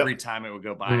 and every time it would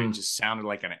go by, it just sounded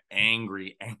like an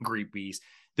angry beast.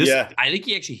 I think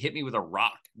he actually hit me with a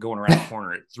rock going around the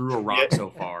corner. It threw a rock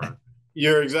so far.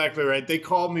 You're exactly right. They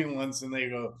called me once, and they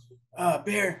go,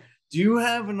 "Baer, do you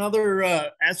have another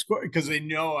Escort?" Because they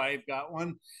know I've got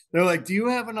one. They're like, "Do you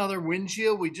have another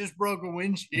windshield? We just broke a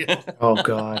windshield." Oh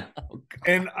God!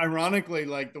 And ironically,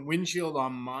 like the windshield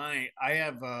on I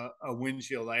have a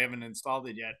windshield. I haven't installed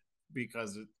it yet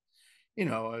because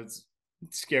it's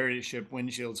scary to ship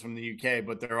windshields from the UK,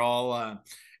 but they're all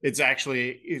it's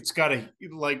got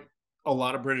like a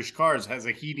lot of British cars, has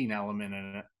a heating element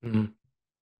in it.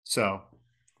 So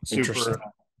super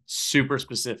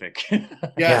specific.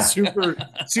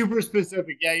 super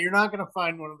specific. Yeah, you're not going to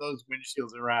find one of those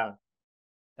windshields around.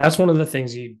 That's one of the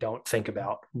things you don't think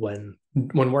about when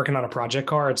working on a project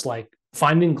car. It's like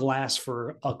finding glass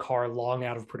for a car long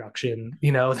out of production,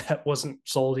 that wasn't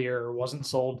sold here or wasn't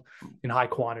sold in high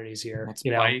quantities here. That's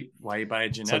why you buy a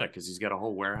Ginetta, because he's got a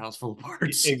whole warehouse full of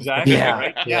parts. Exactly. Yeah,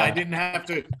 right. yeah. I didn't have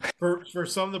to for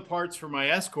some of the parts for my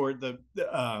Escort.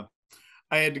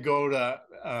 I had to go to.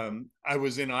 I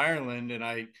was in Ireland, and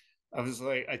I was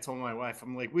like, I told my wife,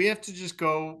 I'm like, we have to just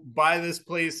go buy this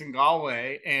place in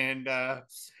Galway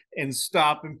and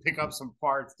stop and pick up some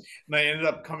parts. And I ended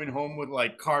up coming home with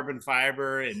like carbon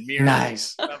fiber and mirrors.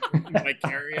 Nice. And stuff in my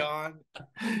carry-on.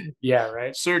 Yeah,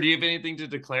 right. Sir, do you have anything to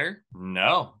declare?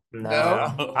 No.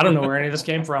 I don't know where any of this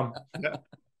came from.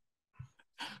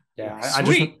 Yeah,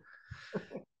 Sweet.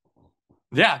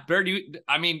 Yeah, Baer,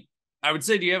 I would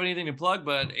say, do you have anything to plug?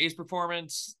 But Ace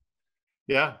Performance.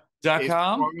 Yeah. .com? Ace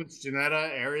Performance,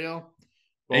 Ginetta, Ariel.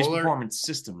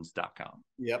 AcePerformanceSystems.com.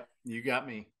 Yep, you got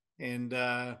me. And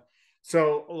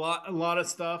so a lot of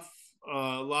stuff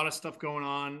going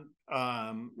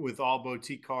on with all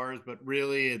boutique cars, but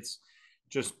really it's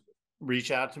just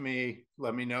reach out to me.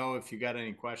 Let me know if you got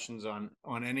any questions on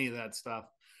any of that stuff.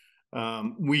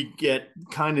 We get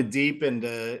kind of deep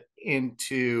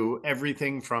into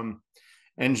everything from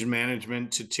engine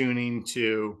management to tuning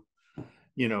to,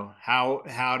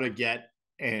 how to get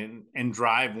and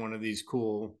drive one of these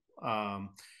cool,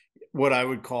 what I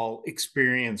would call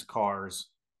experience cars,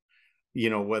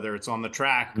 whether it's on the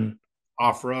track,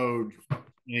 off-road,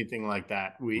 anything like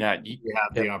that. We have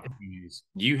the opportunities.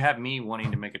 You have me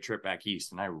wanting to make a trip back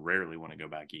east, and I rarely want to go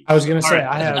back east. I was going to say,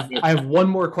 right. I have one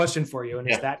more question for you, and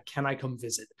is that, can I come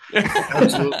visit?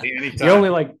 Absolutely, anytime. You're only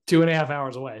like 2.5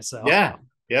 hours away, so yeah,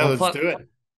 let's do it.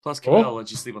 Plus, Camille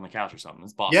lets you sleep on the couch or something.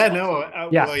 It's Boston. Yeah, no,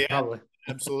 yeah, probably.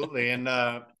 Absolutely. And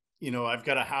I've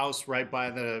got a house right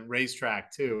by the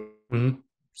racetrack too. Mm-hmm.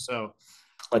 So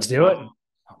let's do it. Oh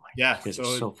my God, it's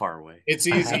so far away. It's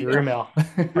easy. Your email.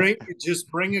 bring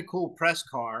a cool press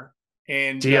car,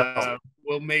 and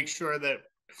we'll make sure that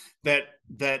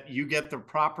you get the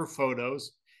proper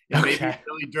photos. It may be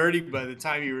really dirty by the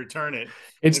time you return it.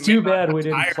 It's too bad we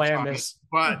didn't plan this,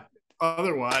 but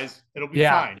otherwise it'll be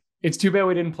fine. It's too bad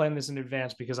we didn't plan this in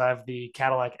advance, because I have the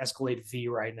Cadillac Escalade V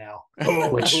right now,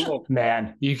 which,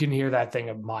 man, you can hear that thing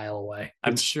a mile away.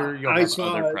 I'm sure you'll have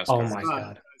other press cars. Oh, my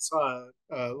God. I saw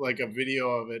like a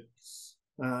video of it.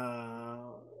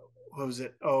 What was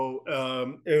it?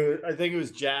 I think it was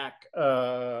Jack.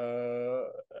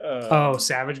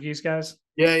 Savage Geese guys?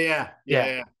 Yeah.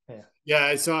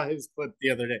 I saw his clip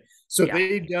the other day. So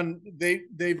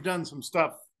they've done some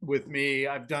stuff with me.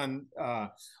 I've done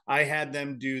I had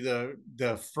them do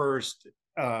the first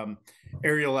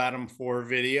Ariel Atom 4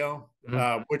 video,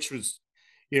 which was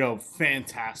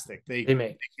fantastic. They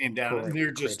came down and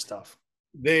they're just stuff.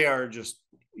 They are just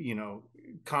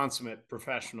consummate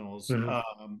professionals,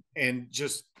 and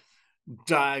just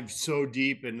dive so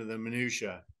deep into the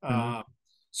minutia.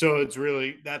 So it's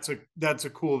really that's a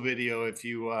cool video if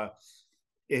you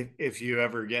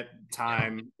ever get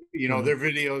time.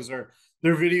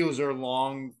 Their videos are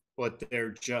long, but they're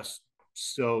just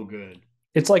so good.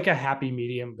 It's like a happy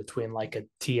medium between like a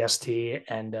TST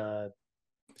and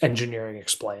Engineering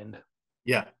Explained.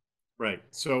 Yeah, right.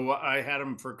 So I had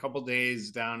them for a couple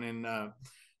days down in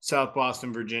South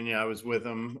Boston, Virginia. I was with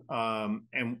them,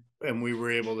 and we were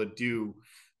able to do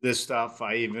this stuff.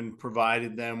 I even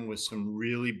provided them with some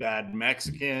really bad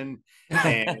Mexican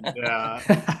and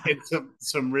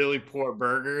some really poor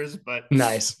burgers, but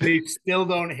nice. They still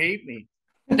don't hate me.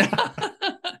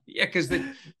 Yeah, because they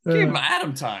gave them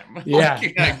Atom time. Yeah,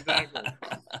 exactly.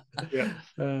 Yeah.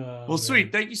 Well,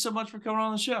 sweet. Thank you so much for coming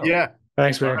on the show. Yeah.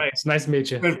 Thanks, man. Right. It's nice to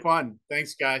meet you. It's been fun.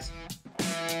 Thanks, guys.